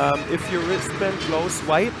 If your wristband glows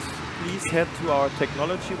white, please head to our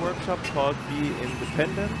technology workshop called Be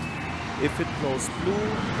Independent. If it glows blue,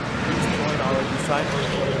 please join our design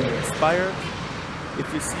workshop Inspired.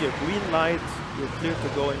 If you see a green light, you're clear to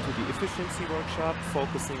go into the efficiency workshop,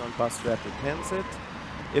 focusing on bus rapid transit.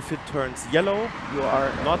 If it turns yellow, you are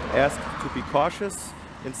not asked to be cautious.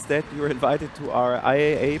 Instead, you're invited to our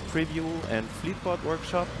IAA preview and Fleetboard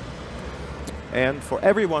workshop. And for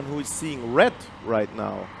everyone who is seeing red right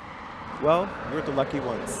now, well, you're the lucky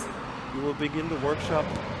ones. You will begin the workshop,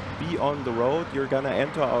 Be on the Road. You're gonna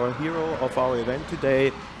enter our hero of our event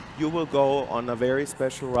today. You will go on a very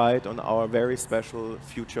special ride on our very special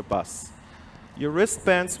future bus. Your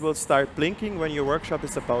wristbands will start blinking when your workshop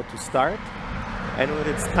is about to start. And when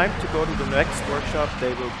it's time to go to the next workshop,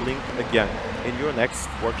 they will blink again in your next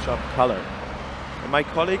workshop color. And my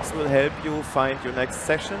colleagues will help you find your next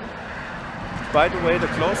session. By the way, the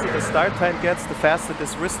closer the start time gets, the faster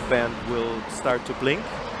this wristband will start to blink.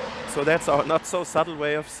 So that's our not so subtle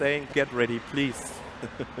way of saying, get ready, please.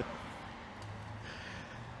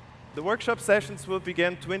 The workshop sessions will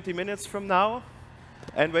begin 20 minutes from now.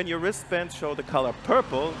 And when your wristbands show the color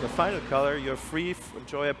purple, the final color, you're free to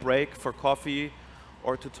enjoy a break for coffee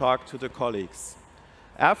or to talk to the colleagues.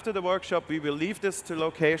 After the workshop, we will leave this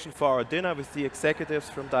location for our dinner with the executives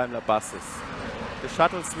from Daimler Buses. The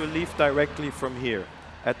shuttles will leave directly from here,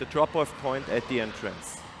 at the drop-off point at the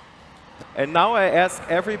entrance. And now I ask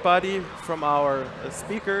everybody from our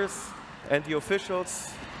speakers and the officials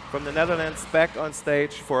from the Netherlands back on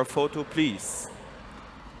stage for a photo, please.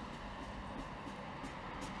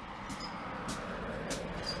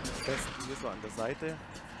 Hier so an der Seite.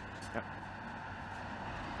 Ja.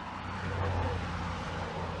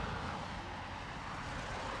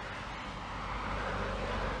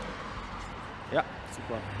 Ja,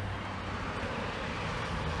 super.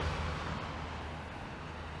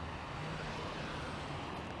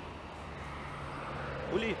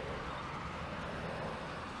 Uli.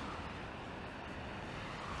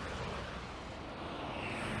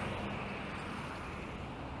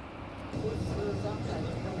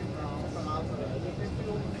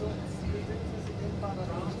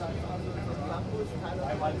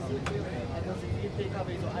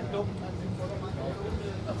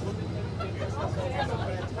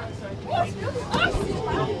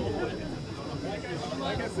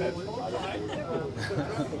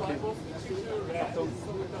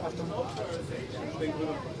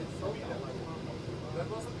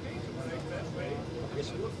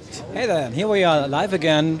 Hey there, here we are live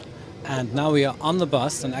again, and now we are on the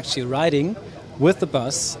bus and actually riding with the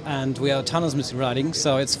bus, and we are autonomously riding,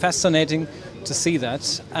 so it's fascinating to see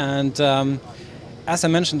that. And as I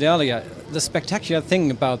mentioned earlier, the spectacular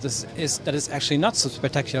thing about this is that it's actually not so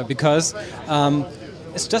spectacular because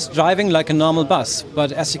it's just driving like a normal bus.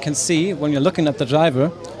 But as you can see, when you're looking at the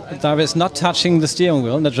driver is not touching the steering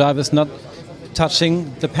wheel, and the driver is not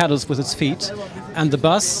touching the pedals with its feet. And the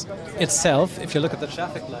bus itself, if you look at the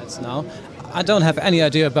traffic lights now, I don't have any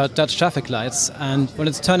idea about Dutch traffic lights, and when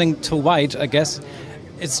it's turning to white, I guess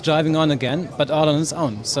it's driving on again, but all on its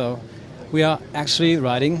own. So we are actually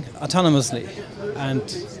riding autonomously. And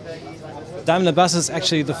Daimler Buses is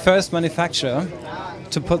actually the first manufacturer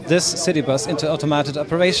to put this city bus into automated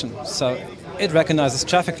operation. So it recognizes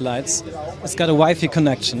traffic lights, it's got a Wi-Fi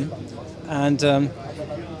connection, and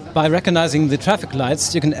by recognizing the traffic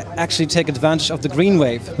lights, you can actually take advantage of the green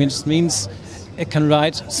wave, which means it can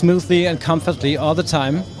ride smoothly and comfortably all the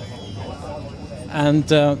time. And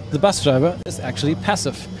the bus driver is actually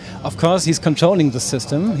passive. Of course, he's controlling the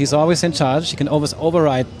system. He's always in charge. He can always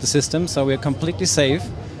override the system, so we're completely safe.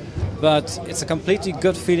 But it's a completely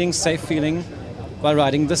good feeling, safe feeling while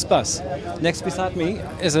riding this bus. Next beside me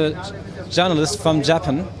is a journalist from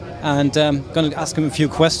Japan, and I'm going to ask him a few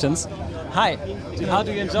questions. Hi, how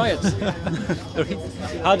do you enjoy it?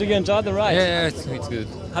 How do you enjoy the ride? Yeah, it's good.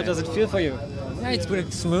 How does it feel for you? Yeah, it's very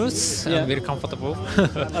smooth and very comfortable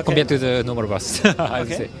Okay. compared to the normal bus, I would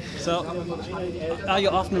say. So, are you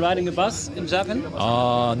often riding a bus in Japan?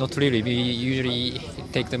 Not really. We usually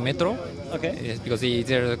take the metro. Okay. Yes, because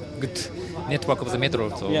there's a good network of the metro.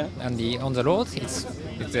 So, Yeah. and on the road, it's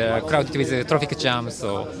crowded with the traffic jam.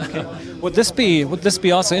 So, Okay. Would this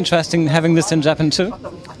be also interesting having this in Japan too?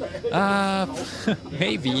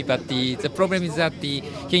 maybe, but the problem is that here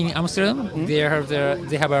in Amsterdam, they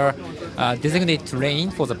have a designated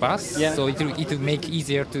lane for the bus, Yeah. so it will make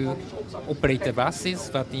easier to operate the buses.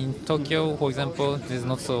 But in Tokyo, for example, there's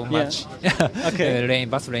not so much Okay.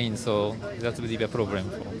 bus lane, so that will be a problem.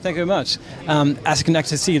 Thank you very much. As you can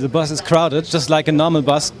actually see, the bus is crowded, just like a normal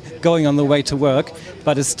bus going on the way to work,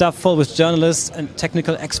 but it's stuffed full with journalists and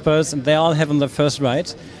technical experts, and they all have on their first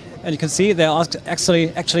ride. And you can see they're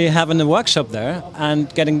actually having a workshop there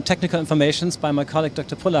and getting technical information by my colleague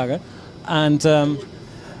Dr. Pullager, and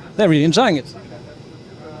they're really enjoying it.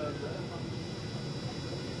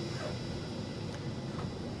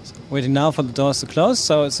 Waiting now for the doors to close,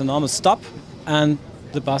 so it's a normal stop, and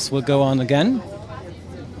the bus will go on again.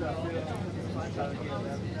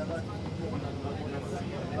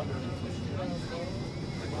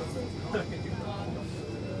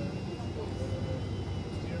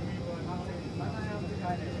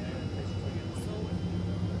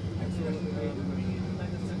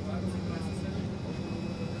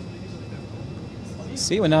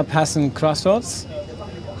 See, we're now passing crossroads,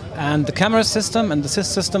 and the camera system and the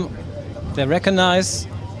assist system, they recognize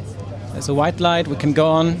there's a white light, we can go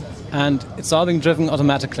on, and it's all being driven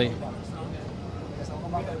automatically.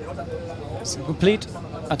 It's a complete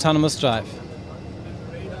autonomous drive.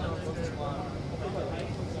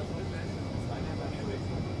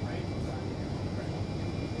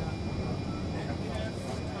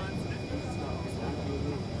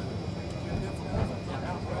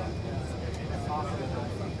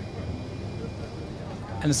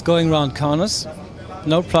 And it's going around corners,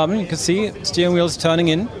 no problem. You can see steering wheel is turning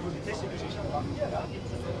in,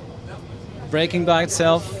 braking by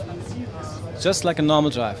itself, just like a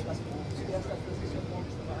normal drive.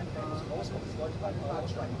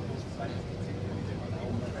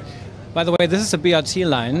 By the way, this is a BRT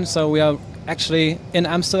line, so we are actually in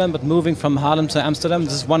Amsterdam, but moving from Haarlem to Amsterdam.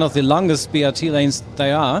 This is one of the longest BRT lanes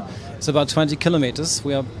there are. It's about 20 kilometers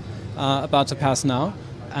we are about to pass now.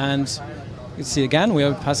 And you see again, we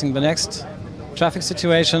are passing the next traffic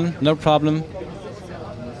situation, no problem.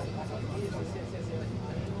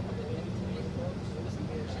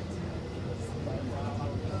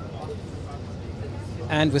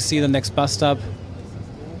 And we see the next bus stop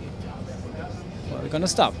where we're going to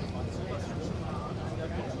stop.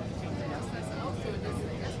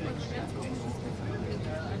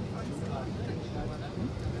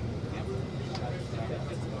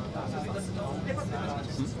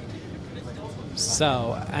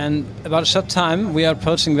 So, and about a short time, we are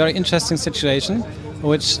approaching a very interesting situation,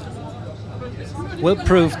 which will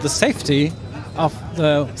prove the safety of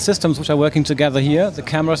the systems which are working together here, the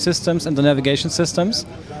camera systems and the navigation systems.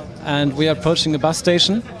 And we are approaching a bus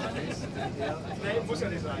station.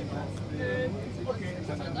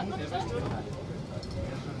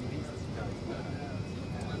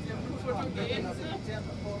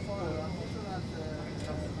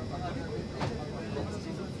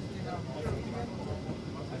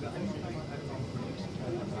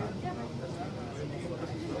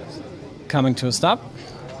 Coming to a stop,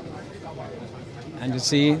 and you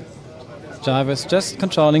see driver is just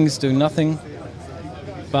controlling, he's doing nothing,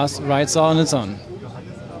 bus rides on its own.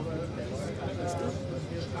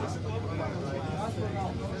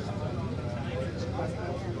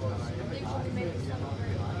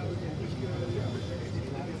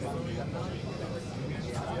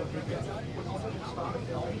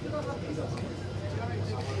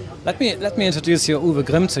 Let me introduce you Uwe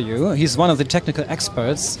Grimm to you. He's one of the technical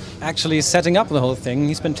experts actually setting up the whole thing.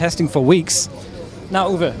 He's been testing for weeks. Now,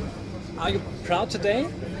 Uwe, are you proud today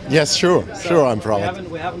Yes, sure, sure, I'm proud.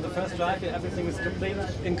 We haven't the first drive here. Everything is complete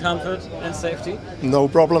in comfort and safety. No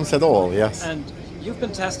problems at all, yes. And you've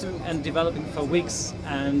been testing and developing for weeks,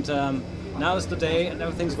 and now is the day, and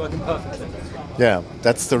everything's working perfectly. Yeah,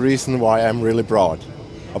 that's the reason why I'm really proud.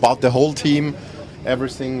 About the whole team,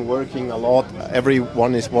 everything working a lot,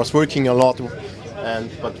 everyone was working a lot,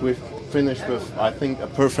 but we've finished with, I think, a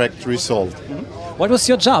perfect result. What was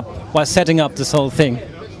your job while setting up this whole thing?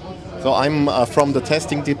 So I'm from the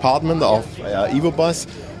testing department of EvoBus,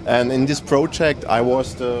 and in this project I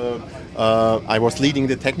was leading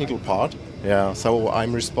the technical part. Yeah, so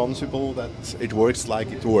I'm responsible that it works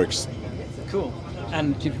like it works. Cool.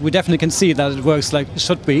 And we definitely can see that it works like it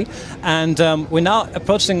should be. And we're now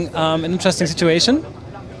approaching an interesting situation.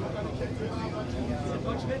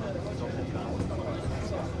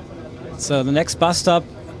 So the next bus stop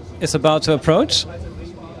is about to approach.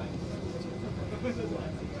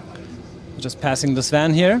 We're just passing this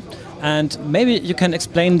van here. And maybe you can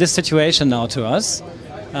explain this situation now to us.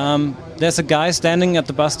 There's a guy standing at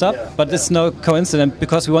the bus stop, but it's no coincidence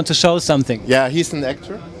because we want to show something. Yeah, he's an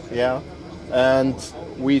actor. Yeah, and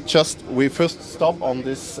we first stop on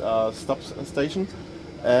this station,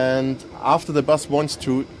 and after the bus wants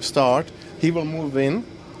to start, he will move in.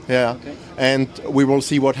 Yeah, okay. And we will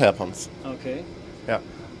see what happens. Okay. Yeah.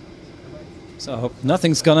 So I hope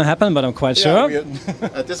nothing's gonna happen, but I'm quite sure.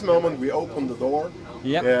 At this moment, we open the door.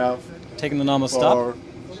 Yep. Yeah. Taking the normal stop. For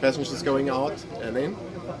passengers going out and in.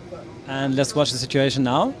 And let's watch the situation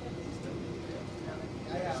now.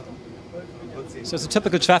 So it's a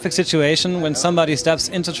typical traffic situation when somebody steps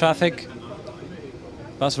into traffic,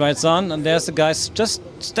 bus rides on, and there's the guy just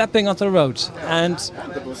stepping on the road. And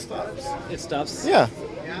the bus stops. It stops. Yeah,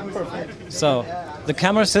 perfect. So the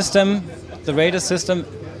camera system, the radar system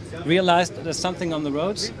realized there's something on the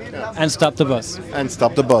road and stopped the bus. And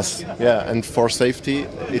stopped the bus, yeah. And for safety,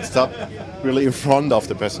 it stopped really in front of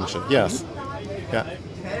the passenger, yes. Yeah.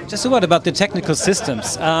 Just a word about the technical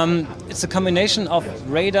systems. It's a combination of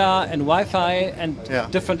radar and Wi-Fi and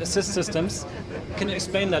different assist systems. Can you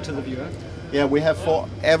explain that to the viewer? Yeah, we have for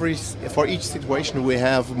each situation we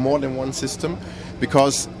have more than one system,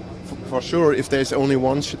 because for sure if there's only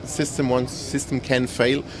one system can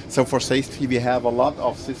fail. So for safety we have a lot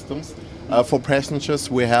of systems. For passengers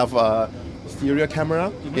we have a stereo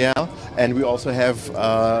camera, and we also have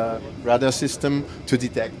a radar system to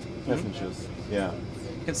detect passengers. Yeah.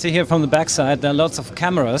 You can see here from the backside there are lots of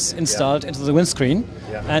cameras installed into the windscreen.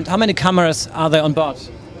 Yeah. And how many cameras are there on board?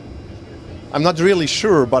 I'm not really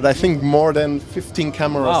sure, but I think more than 15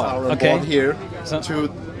 cameras are on board here to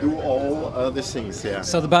do all the things. Yeah.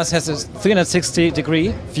 So the bus has a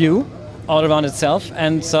 360-degree view all around itself,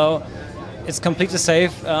 and so it's completely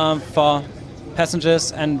safe for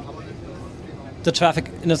passengers and the traffic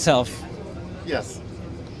in itself. Yes.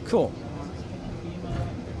 Cool.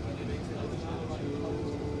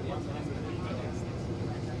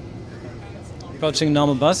 Approaching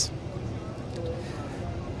normal bus.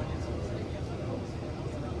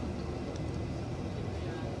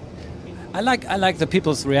 I like the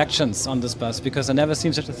people's reactions on this bus because I never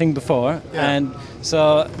seen such a thing before, and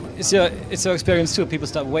so it's your experience too. People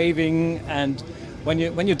start waving, and when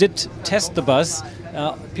you did test the bus,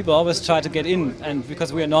 people always try to get in, and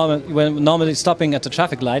because we were normally stopping at the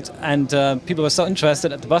traffic light, and people were so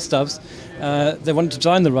interested at the bus stops, they wanted to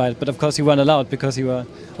join the ride, but of course you weren't allowed because you were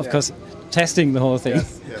of course testing the whole thing.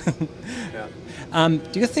 Yes.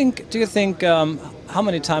 Do you think how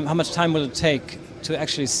much time will it take to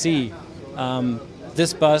actually see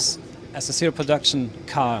this bus as a serial production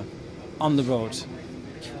car on the road?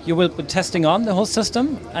 You will be testing on the whole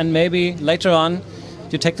system, and maybe later on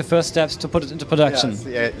you take the first steps to put it into production.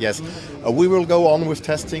 Yes. We will go on with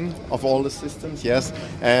testing of all the systems, yes,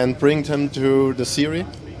 and bring them to the series,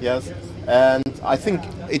 yes. And I think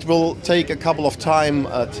it will take a couple of time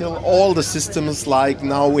till all the systems like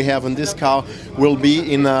now we have in this car will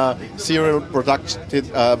be in a serial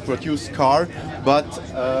produced car. But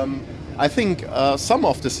I think some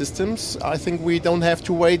of the systems, I think we don't have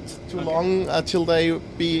to wait too long till they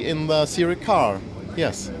be in the serial car.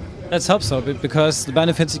 Yes. Let's hope so, because the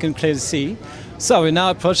benefits you can clearly see. So we're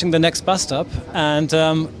now approaching the next bus stop, and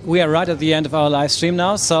we are right at the end of our live stream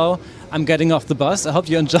now. So I'm getting off the bus. I hope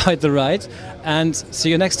you enjoyed the ride, and see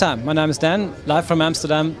you next time. My name is Dan, live from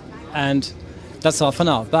Amsterdam, and that's all for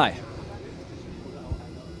now. Bye.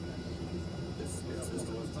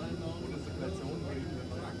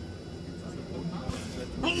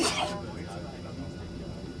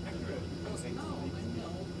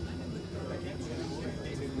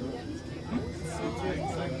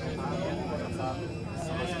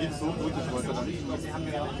 So gut, ich wollte dann. Sie haben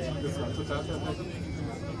mir total